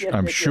I'm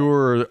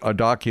sure a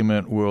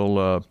document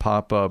will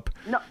pop up.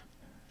 No.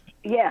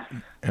 Yes.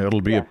 It'll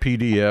be a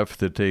PDF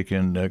that they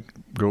can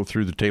go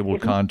through the table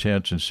of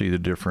contents and see the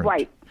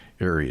different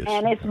areas.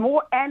 And it's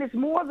more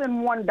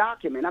than one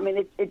document. I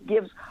mean, it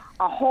gives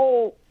a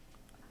whole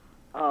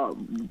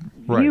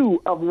view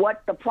of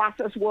what the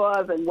process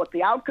was and what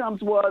the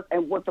outcomes was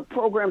and what the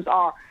programs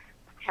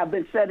have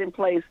been set in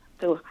place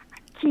to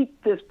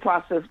keep this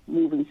process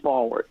moving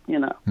forward.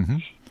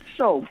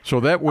 So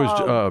that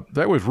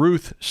was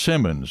Ruth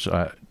Simmons.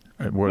 Dr.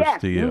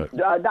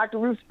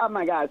 Ruth. Oh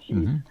my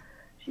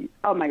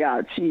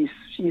God, she's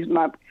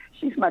my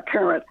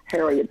current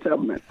Harriet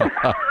Tubman.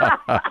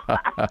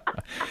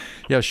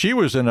 Yeah, she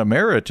was an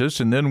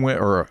emeritus and then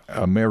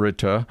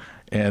emerita,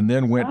 and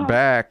then went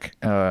back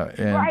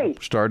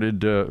and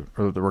started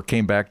or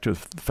came back to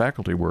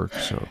faculty work.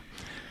 So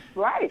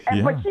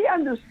but she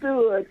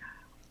understood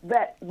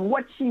that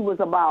what she was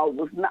about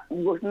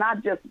was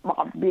not just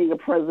about being a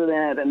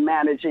president and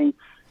managing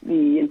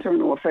the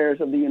internal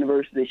affairs of the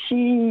university.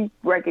 She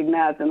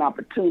recognized an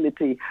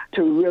opportunity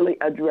to really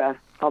address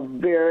a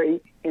very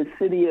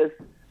insidious,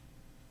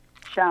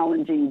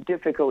 challenging,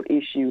 difficult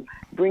issue,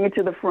 bring it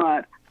to the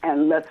front,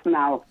 and let's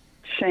now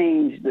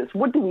change this.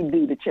 What do we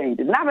do to change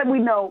it? Now that we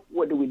know,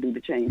 what do we do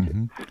to change it?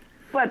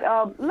 But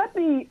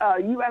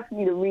you asked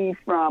me to read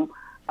from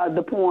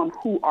the poem,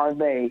 Who Are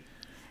They?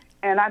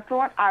 And I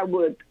thought I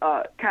would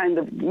kind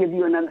of give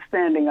you an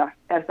understanding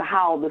as to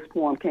how this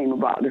poem came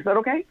about. Is that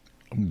okay?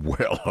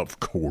 Well, of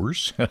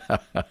course.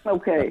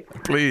 Okay.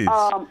 Please.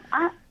 I'm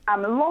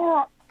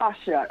Laura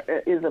Usher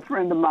is a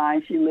friend of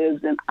mine. She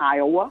lives in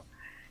Iowa.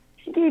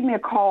 She gave me a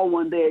call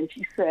one day, and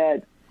she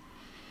said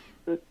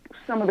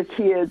some of the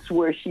kids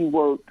where she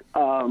worked,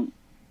 there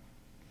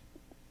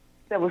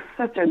was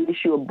such an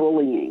issue of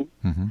bullying.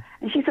 And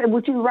she said,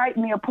 would you write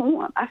me a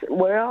poem? I said,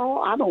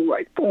 well, I don't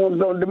write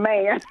poems on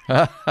demand.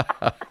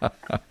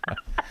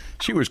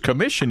 She was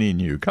commissioning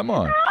you. Come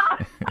on.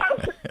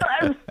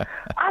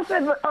 I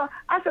said,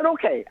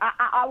 okay,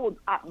 I would.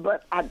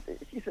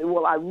 She said,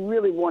 well, I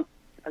really want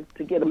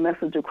to get a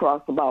message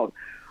across about,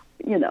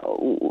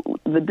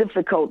 the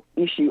difficult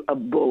issue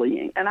of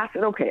bullying. And I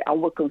said, okay, I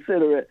will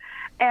consider it.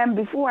 And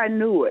before I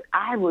knew it,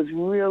 I was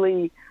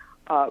really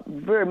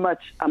very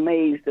much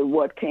amazed at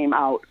what came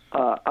out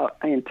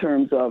in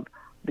terms of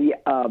the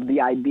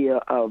idea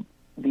of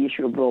the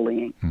issue of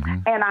bullying.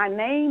 And I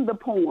named the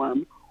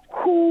poem,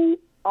 Who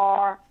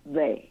Are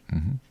They?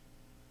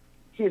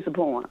 Here's the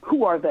poem.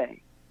 Who are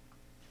they?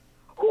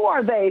 Who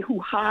are they who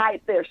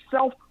hide their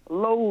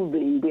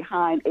self-loathing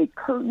behind a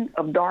curtain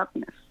of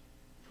darkness,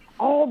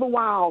 all the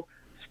while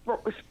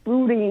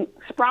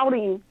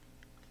sprouting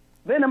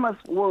venomous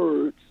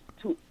words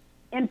to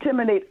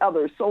intimidate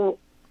others, so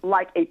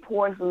like a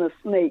poisonous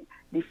snake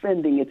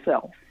defending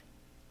itself?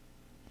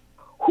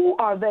 Who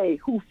are they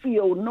who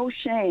feel no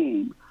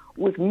shame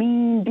with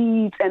mean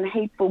deeds and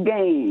hateful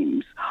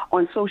games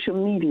on social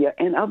media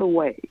and other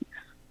ways?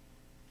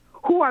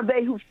 Who are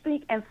they who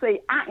think and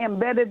say, I am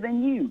better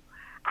than you?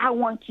 I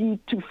want you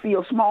to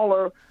feel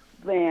smaller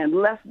than,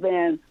 less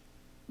than,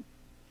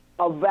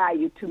 of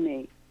value to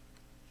me.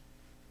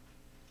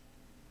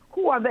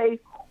 Who are they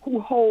who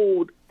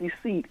hold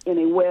deceit in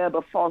a web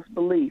of false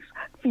beliefs,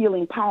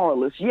 feeling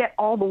powerless, yet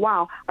all the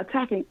while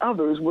attacking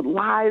others with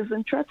lies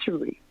and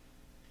treachery?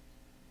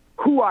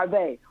 Who are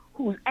they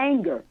whose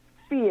anger,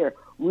 fear,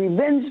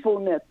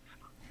 revengefulness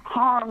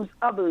harms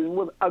others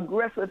with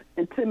aggressive,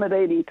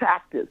 intimidating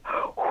tactics?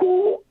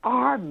 Who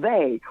are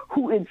they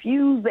who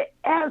infuse the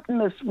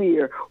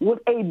atmosphere with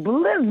a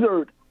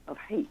blizzard of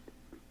hate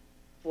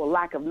for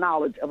lack of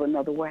knowledge of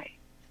another way?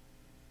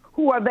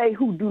 Who are they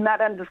who do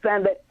not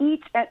understand that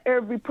each and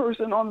every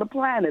person on the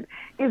planet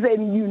is a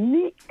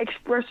unique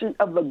expression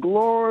of the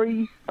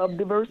glory of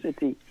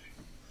diversity?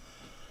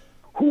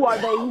 Who are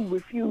they who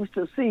refuse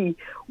to see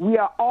we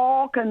are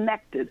all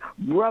connected,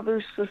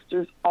 brothers,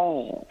 sisters,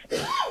 all?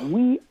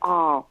 We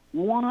are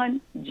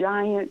one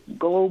giant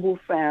global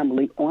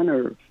family on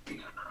Earth.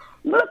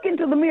 Look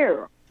into the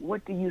mirror.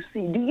 What do you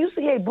see? Do you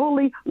see a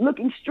bully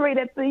looking straight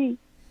at thee?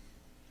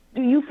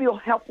 Do you feel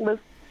helpless,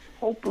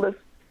 hopeless,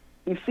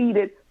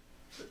 defeated,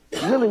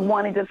 really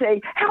wanting to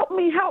say, help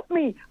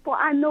me, for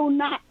I know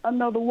not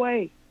another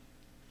way?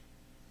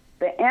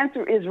 The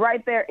answer is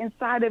right there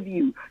inside of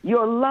you.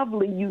 Your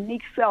lovely,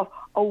 unique self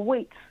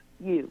awaits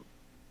you.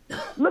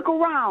 Look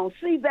around.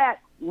 See that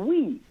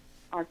we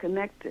are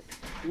connected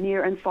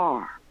near and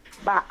far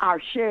by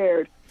our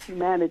shared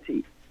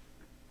humanity.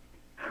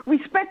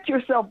 Respect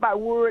yourself by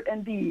word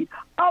and deed.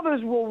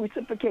 Others will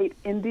reciprocate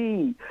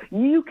indeed.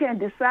 You can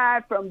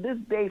decide from this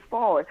day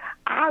forward,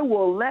 I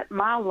will let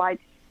my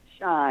light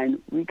shine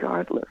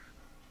regardless.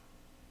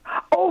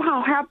 Oh,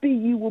 how happy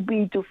you will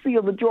be to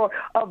feel the joy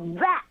of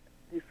that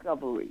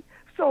discovery.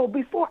 So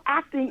before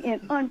acting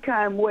in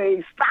unkind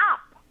ways, stop,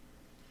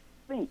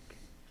 think,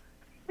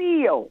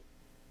 feel,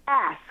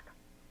 ask,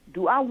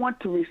 do I want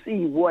to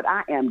receive what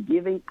I am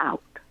giving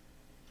out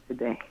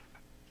today?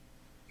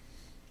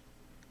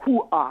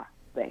 Who are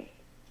they?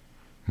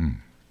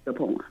 The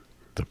poem.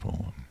 The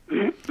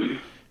poem.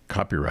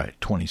 Copyright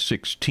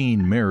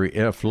 2016, Mary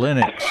F.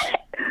 Lenox.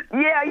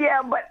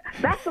 Yeah, but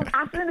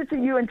I sent it to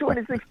you in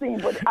 2016,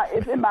 but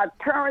it's in my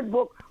current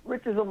book,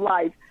 Riches of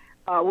Life,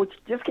 which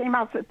just came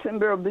out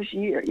September of this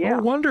year. Yeah.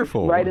 Oh,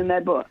 wonderful. Right in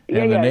that book.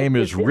 And the name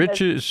is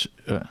Riches.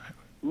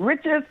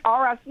 Riches,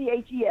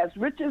 R-I-C-H-E-S,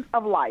 Riches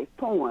of Life,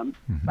 poem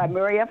by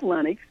Mary F.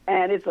 Lenox,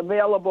 and it's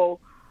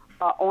available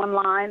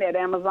online at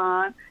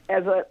Amazon,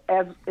 as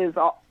is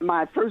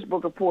my first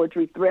book of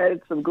poetry,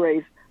 Threads of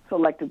Grace,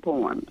 Selected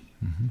Poems.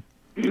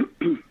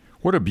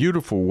 What a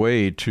beautiful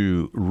way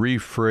to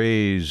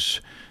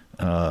rephrase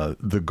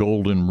the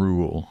golden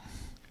rule.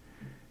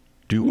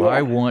 Do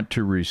I want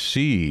to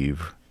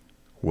receive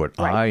what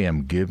I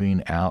am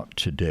giving out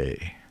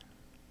today?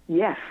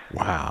 Yes.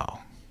 Wow.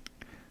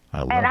 I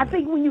love it. I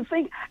think when you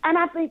think, and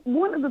I think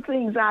one of the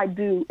things I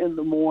do in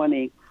the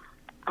morning,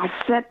 I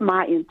set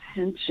my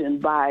intention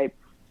by,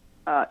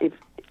 if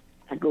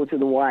I go to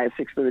the Y at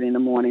 6:30 in the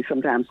morning,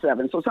 sometimes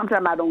 7. So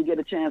sometimes I don't get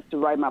a chance to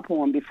write my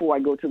poem before I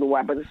go to the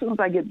Y. But as soon as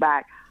I get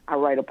back, I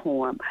write a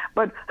poem.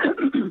 But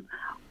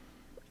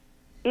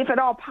if at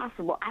all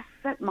possible, I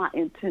set my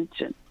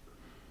intention.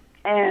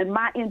 And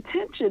my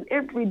intention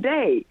every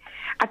day,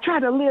 I try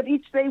to live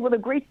each day with a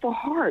grateful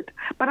heart,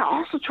 but I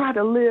also try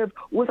to live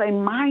with a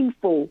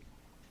mindful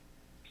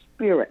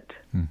spirit.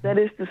 That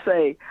is to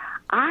say,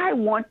 I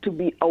want to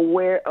be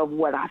aware of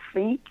what I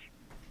think,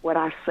 what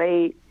I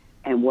say,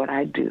 and what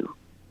I do.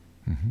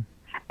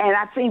 And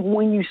I think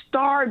when you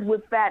start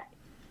with that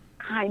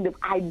kind of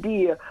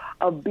idea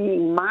of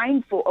being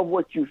mindful of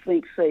what you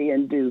think, say,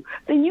 and do,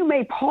 then you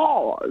may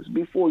pause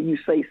before you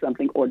say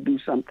something or do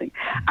something.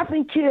 I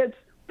think kids,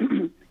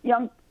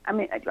 I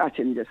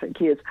shouldn't just say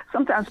kids.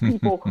 Sometimes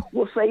people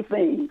will say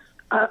things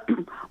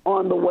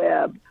on the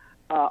web,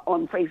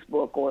 on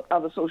Facebook or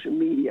other social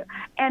media,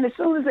 and as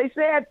soon as they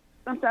say it,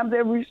 sometimes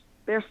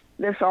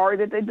they're sorry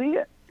that they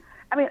did.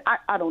 I mean,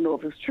 I don't know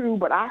if it's true,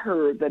 but I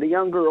heard that a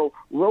young girl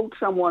wrote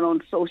her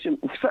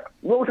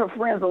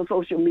friends on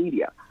social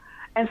media,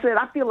 and said,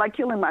 "I feel like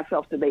killing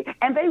myself today,"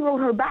 and they wrote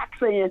her back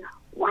saying,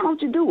 "Why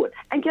don't you do it?"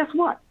 And guess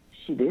what?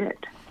 She did.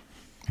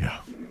 Yeah.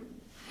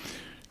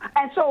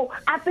 And so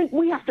I think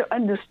we have to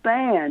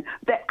understand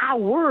that our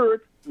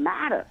words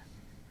matter.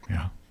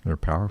 Yeah, they're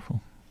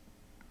powerful.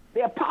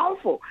 They're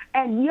powerful.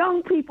 And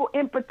young people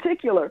in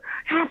particular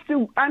have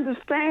to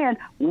understand,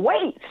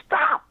 wait,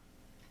 stop.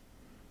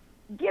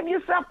 give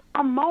yourself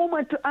a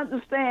moment to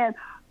understand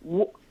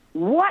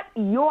what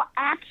your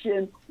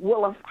action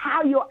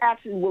how your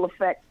action will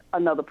affect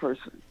another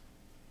person.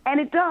 And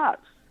it does.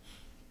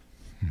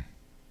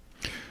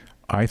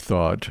 I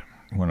thought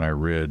when I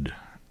read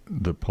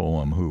the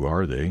poem, Who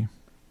Are They?,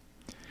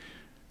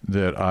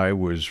 that I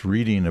was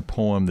reading a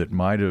poem that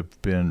might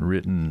have been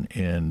written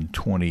in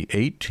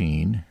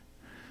 2018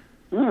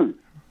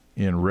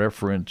 in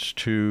reference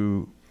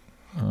to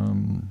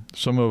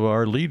some of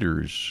our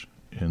leaders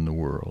in the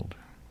world.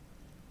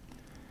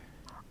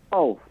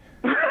 Oh.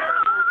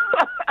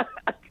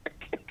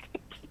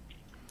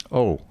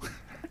 Oh.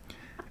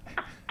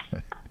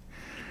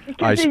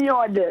 Continue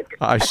on, Dick.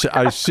 I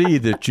see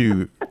that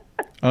you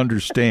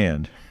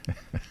understand.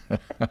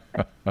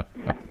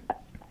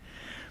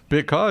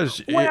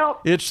 Because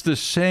it's the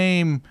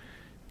same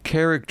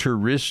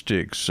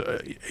characteristics.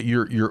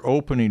 Your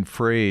opening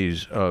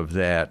phrase of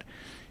that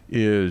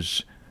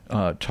is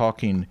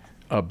talking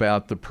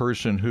about the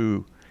person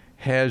who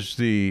has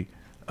the,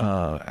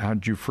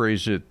 how'd you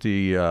phrase it,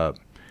 the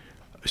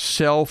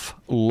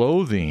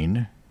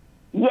self-loathing.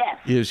 Yes.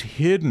 Is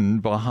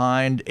hidden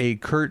behind a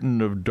curtain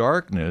of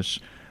darkness,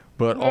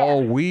 but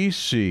all we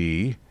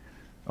see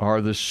are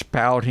the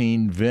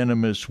spouting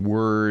venomous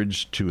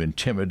words to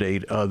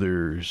intimidate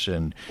others.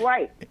 And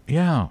right.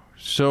 Yeah.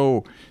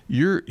 So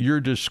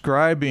you're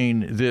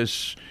describing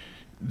this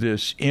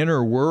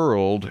inner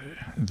world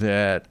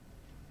that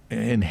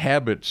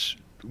inhabits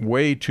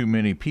way too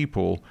many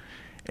people,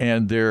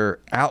 and their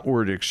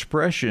outward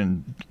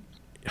expression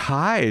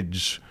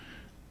hides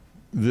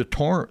the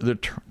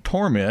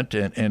torment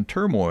and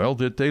turmoil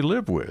that they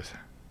live with.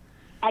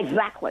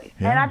 Exactly.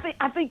 Yeah. And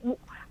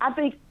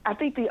I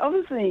think the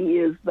other thing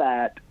is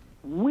that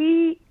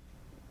we,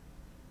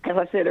 as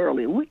I said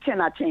earlier, we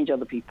cannot change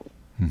other people.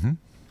 Mm-hmm.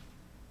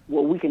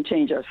 Well, we can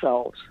change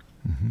ourselves.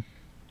 Mm-hmm.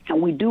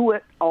 And we do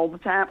it all the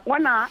time, or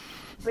not,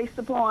 based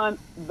upon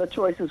the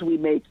choices we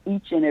make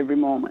each and every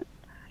moment.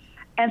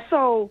 And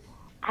so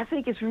I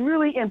think it's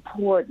really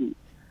important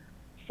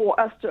for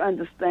us to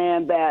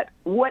understand that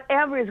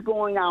whatever is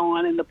going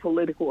on in the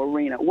political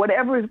arena,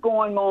 whatever is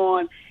going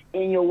on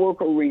in your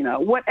work arena,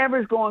 whatever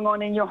is going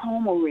on in your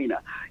home arena,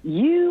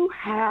 you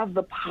have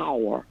the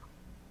power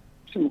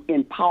to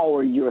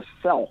empower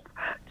yourself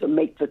to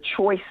make the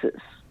choices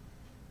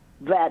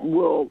that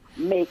will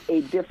make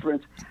a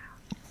difference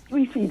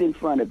 3 feet in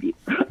front of you.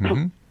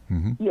 Mm-hmm.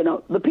 Mm-hmm. You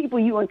know, the people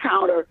you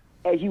encounter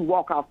as you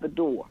walk out the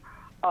door.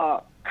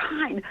 I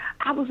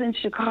was in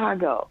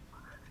Chicago.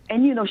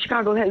 And, you know,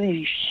 Chicago has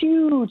these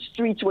huge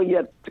streets where you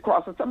have to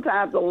cross. And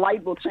sometimes the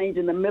light will change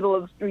in the middle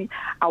of the street.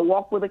 I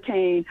walk with a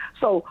cane,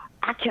 so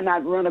I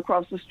cannot run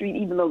across the street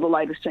even though the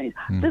light has changed.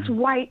 Mm-hmm. This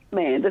white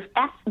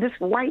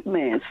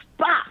man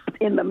stopped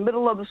in the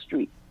middle of the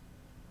street,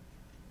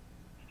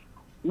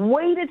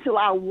 waited till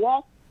I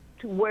walked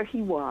to where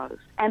he was,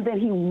 and then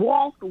he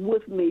walked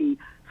with me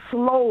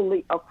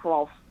slowly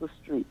across the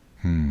street.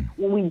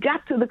 When we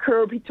got to the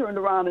curb, he turned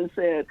around and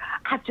said,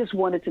 I just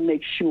wanted to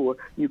make sure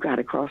you got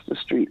across the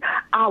street.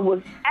 I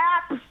was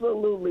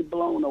absolutely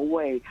blown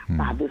away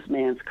by this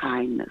man's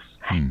kindness.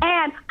 And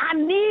I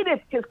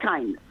needed his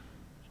kindness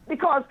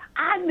because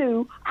I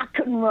knew I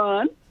couldn't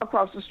run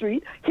across the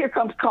street. Here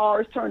comes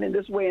cars turning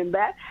this way and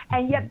that.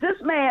 And yet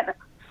this man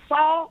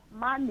saw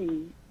my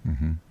need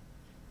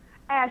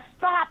and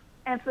stopped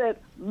and said,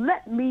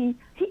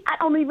 I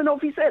don't even know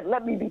if he said,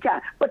 let me be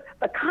kind, but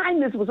the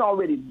kindness was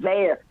already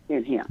there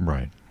in him.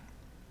 Right.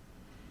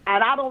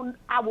 And I know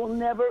I will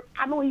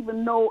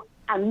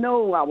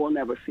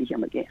never see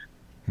him again.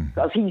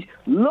 Because he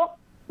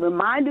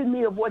reminded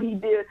me of what he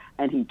did,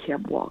 and he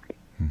kept walking.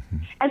 Mm-hmm.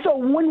 And so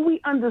when we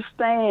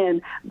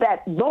understand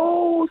that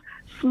those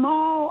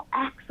small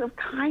acts of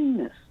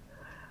kindness,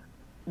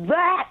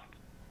 that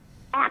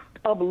act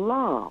of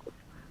love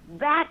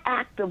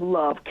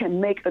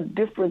can make a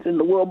difference in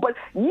the world. But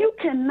you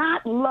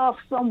cannot love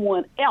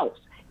someone else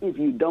if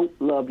you don't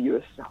love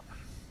yourself.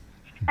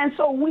 And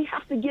so we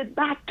have to get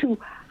back to,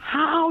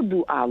 how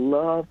do I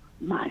love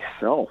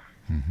myself?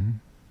 Mm-hmm.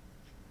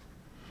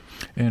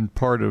 And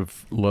part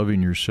of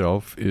loving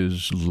yourself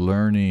is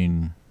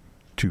learning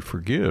to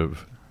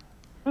forgive.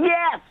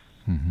 Yes.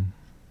 Mm-hmm.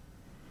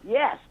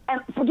 Yes.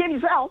 And forgive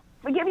yourself.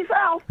 Forgive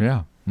yourself.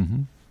 Yeah.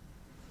 Mm-hmm.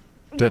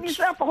 Forgive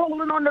yourself for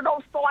holding on to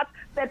those thoughts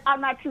that are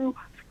not true.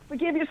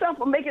 Forgive yourself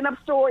for making up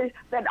stories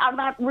that are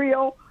not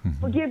real.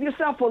 Mm-hmm. Forgive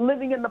yourself for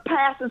living in the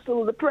past instead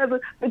of the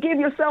present. Forgive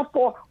yourself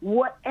for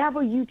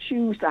whatever you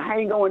choose to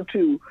hang on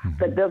to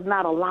that does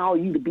not allow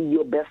you to be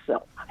your best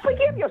self.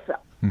 Forgive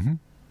yourself. Mm-hmm.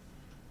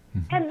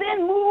 Mm-hmm. And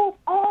then move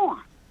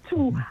on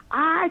to,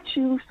 I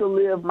choose to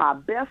live my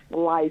best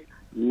life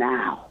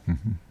now,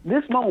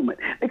 this moment,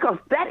 because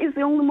that is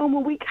the only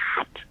moment we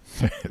got.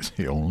 It's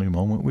the only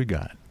moment we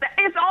got.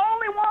 It's the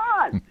only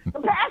one.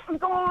 The past is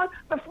gone.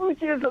 The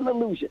future is an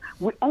illusion.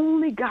 We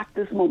only got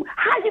this moment.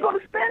 How are you going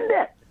to spend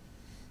it?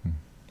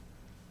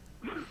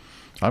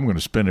 I'm going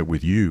to spend it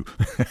with you.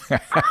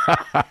 That's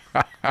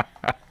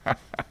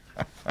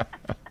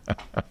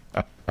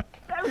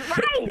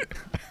right.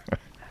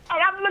 And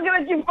I'm looking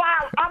at you,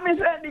 Bob. I'm in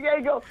San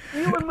Diego.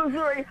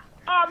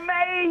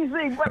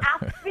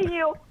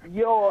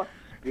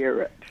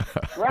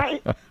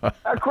 right?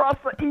 Across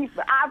the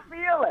ether. I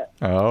feel it.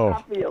 Oh,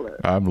 I feel it.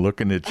 I'm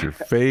looking at your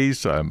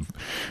face. I'm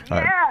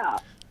Yeah.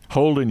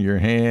 holding your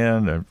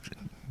hand.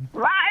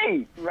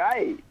 Right.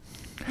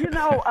 You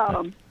know,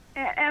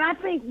 and I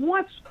think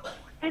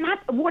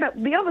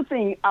the other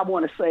thing I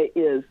want to say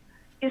is,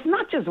 it's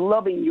not just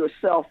loving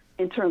yourself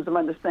in terms of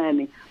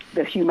understanding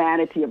the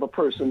humanity of a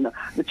person,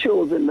 the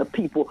children, the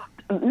people,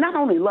 not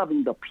only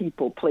loving the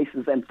people,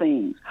 places, and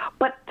things,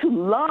 but to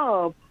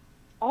love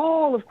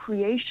all of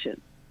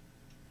creation.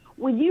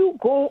 When you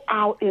go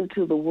out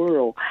into the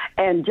world,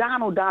 and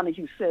John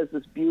O'Donohue says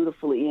this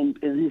beautifully in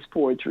his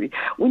poetry,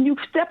 when you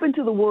step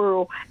into the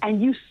world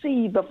and you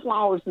see the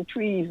flowers, the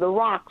trees, the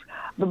rocks,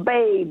 the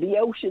bay, the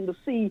ocean, the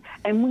sea,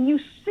 and when you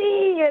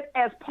see it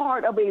as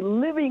part of a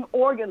living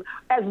organ,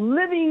 as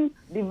living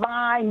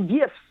divine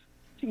gifts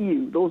to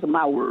you, those are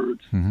my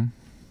words,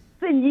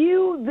 then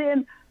you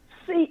then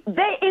see,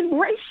 they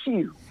embrace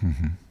you.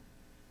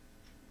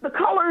 The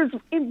colors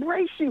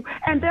embrace you,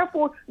 and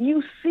therefore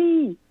you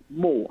see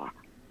more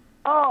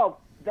of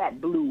that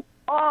blue,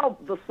 of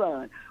the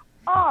sun,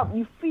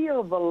 you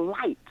feel the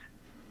light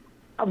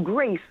of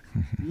grace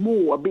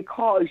more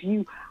because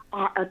you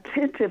are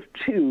attentive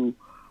to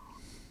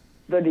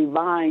the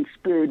divine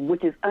spirit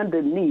which is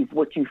underneath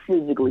what you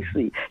physically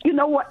see. You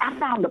know what? I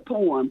found a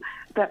poem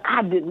that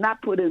I did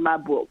not put in my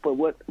book,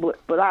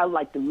 but I'd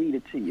like to read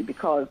it to you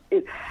because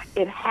it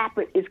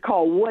happened. It's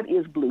called "What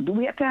Is Blue." Do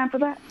we have time for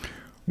that?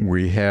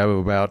 We have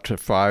about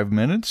 5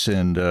 minutes,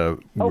 and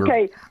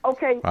okay.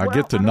 I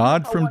get the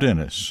nod from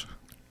Dennis.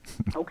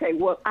 Okay,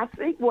 well, I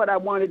think what I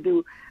want to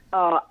do,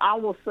 I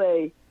will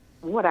say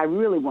what I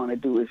really want to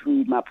do is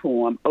read my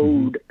poem,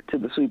 Ode to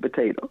the Sweet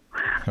Potato,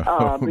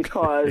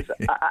 because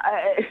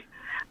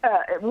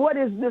what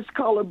is this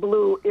color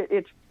blue?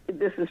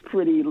 This is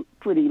pretty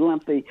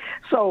lengthy.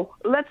 So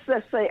let's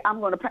just say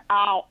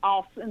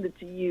I'll send it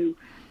to you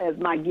as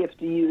my gift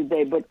to you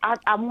today. But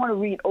I want to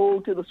read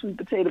Ode to the Sweet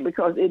Potato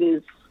because it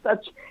is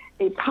such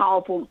a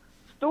powerful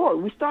story.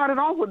 We started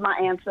off with my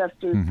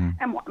ancestors,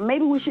 and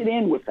maybe we should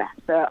end with that.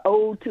 The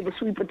Ode to the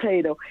Sweet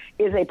Potato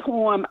is a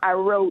poem I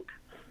wrote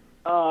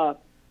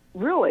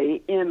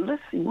really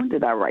let's see, when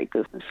did I write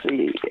this? Let's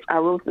see. I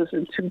wrote this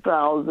in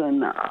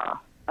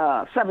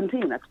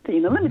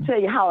 2017. Now, let me tell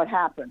you how it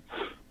happened.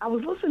 I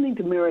was listening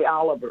to Mary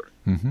Oliver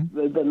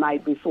the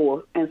night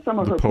before, and some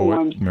of her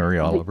poems. Mary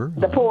Oliver.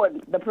 The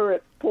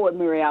poet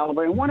Mary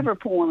Oliver, and one of her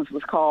poems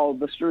was called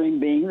 "The String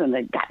Beans," and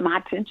they got my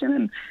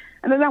attention,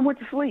 and then I went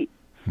to sleep.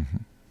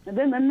 And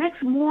then the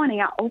next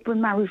morning, I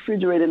opened my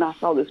refrigerator and I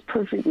saw this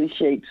perfectly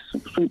shaped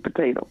sweet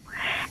potato,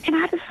 and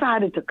I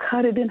decided to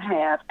cut it in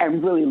half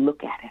and really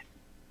look at it.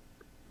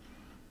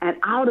 And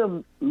out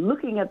of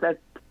looking at that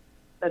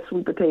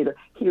sweet potato,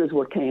 here's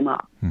what came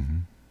up.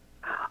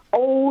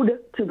 Ode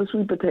to the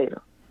sweet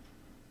potato.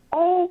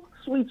 Oh,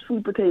 sweet,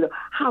 sweet potato,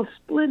 how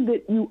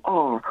splendid you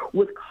are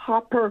with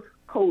copper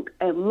coat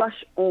and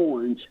lush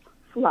orange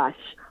flush,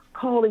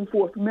 calling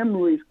forth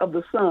memories of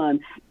the sun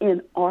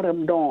in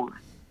autumn dawn,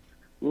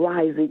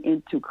 rising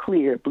into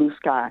clear blue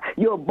sky.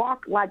 Your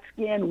bark-like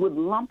skin with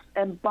lumps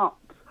and bumps,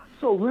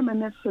 so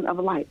reminiscent of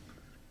life,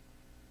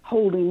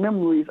 holding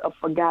memories of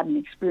forgotten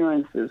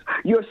experiences.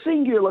 Your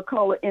singular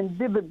color in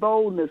vivid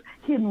boldness,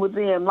 hidden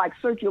within like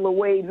circular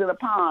waves in a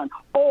pond,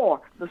 or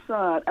the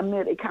sun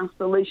amid a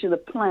constellation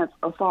of plants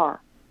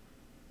afar.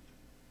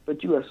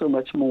 But you are so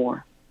much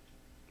more.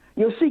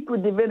 Your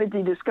secret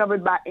divinity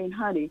discovered by Aunt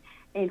Honey,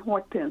 Aunt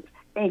Hortense,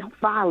 Aunt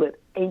Violet,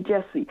 Aunt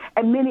Jessie,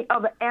 and many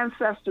other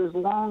ancestors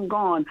long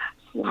gone,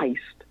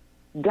 sliced,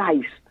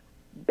 diced,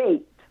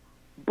 baked,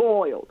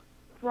 boiled,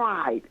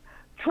 fried,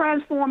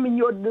 transforming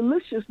your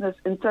deliciousness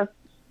into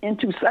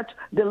such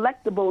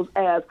delectables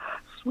as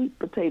sweet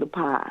potato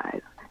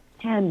pies,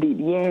 candied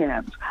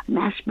yams,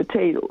 mashed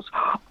potatoes.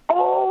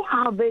 Oh,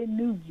 how they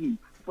knew you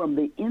from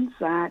the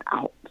inside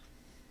out.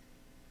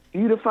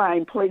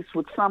 Beautifying plates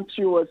with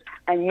sumptuous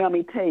and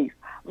yummy taste.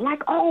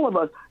 Like all of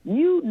us,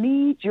 you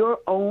need your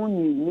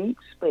own unique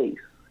space,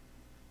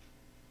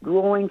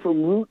 growing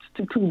from roots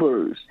to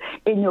tubers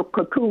in your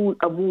cocoon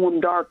of warm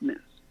darkness,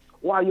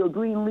 while your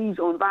green leaves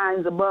on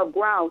vines above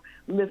ground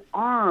lift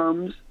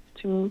arms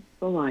to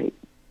the light.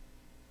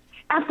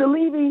 After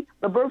leaving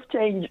the birth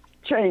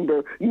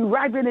chamber, you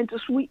ripen into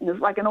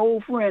sweetness like an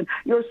old friend.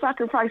 Your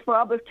sacrifice for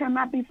others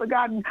cannot be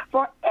forgotten,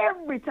 for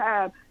every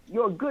time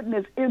your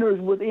goodness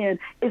enters within,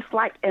 it's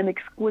like an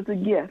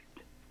exquisite gift.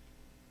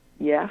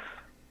 Yes,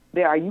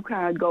 there are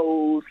Yukon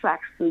Golds,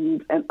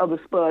 Saxons, and other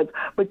spuds,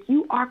 but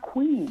you are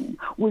queen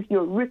with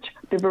your rich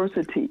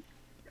diversity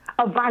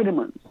of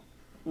vitamins,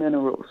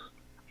 minerals,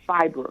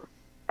 fiber,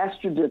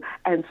 estrogen,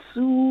 and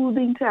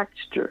soothing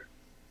texture.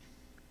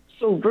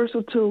 So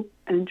versatile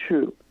and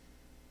true,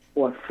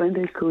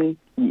 authentically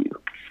you.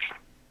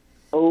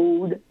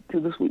 Ode to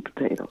the sweet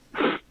potato.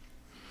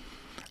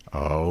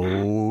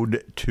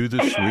 Ode to the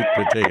sweet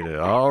potato.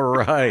 All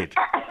right.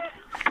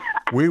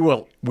 We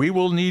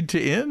will need to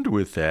end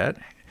with that.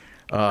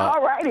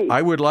 All righty.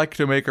 I would like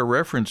to make a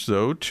reference,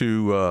 though,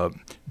 to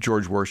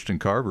George Washington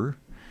Carver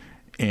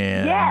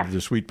and Yes.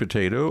 The Sweet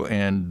Potato,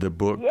 and the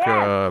book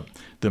Yes.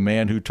 The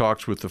Man Who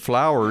Talks with the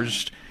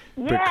Flowers,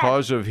 Yes.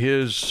 because of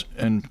his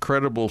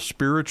incredible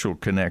spiritual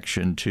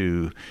connection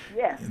to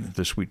Yes.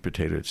 the Sweet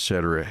Potato,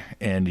 etc.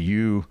 And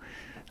you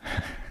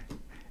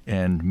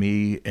and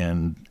me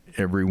and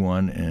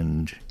everyone,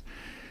 and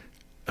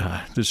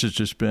this has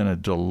just been a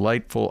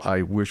delightful,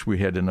 I wish we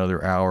had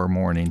another hour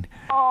morning.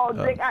 Oh,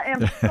 Dick, I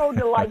am so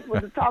delightful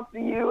to talk to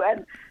you.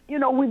 And, you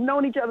know, we've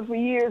known each other for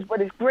years,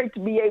 but it's great to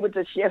be able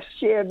to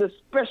share this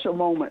special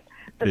moment,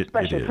 this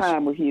special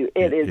time with you.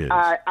 It is.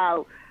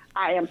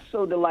 I am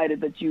so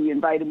delighted that you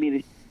invited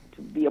me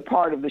to be a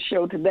part of the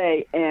show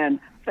today. And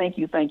thank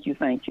you, thank you,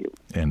 thank you.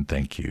 And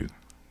thank you.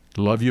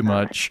 Love you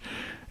much.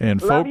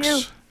 And Love folks,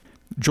 you.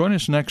 join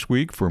us next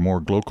week for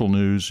more local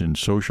news and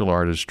social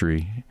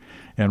artistry.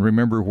 And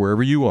remember,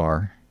 wherever you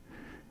are,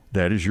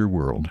 that is your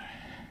world.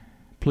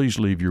 Please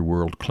leave your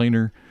world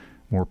cleaner,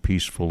 more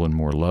peaceful, and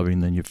more loving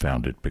than you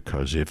found it,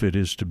 because if it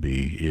is to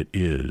be, it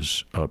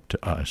is up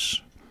to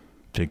us.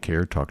 Take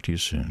care. Talk to you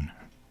soon.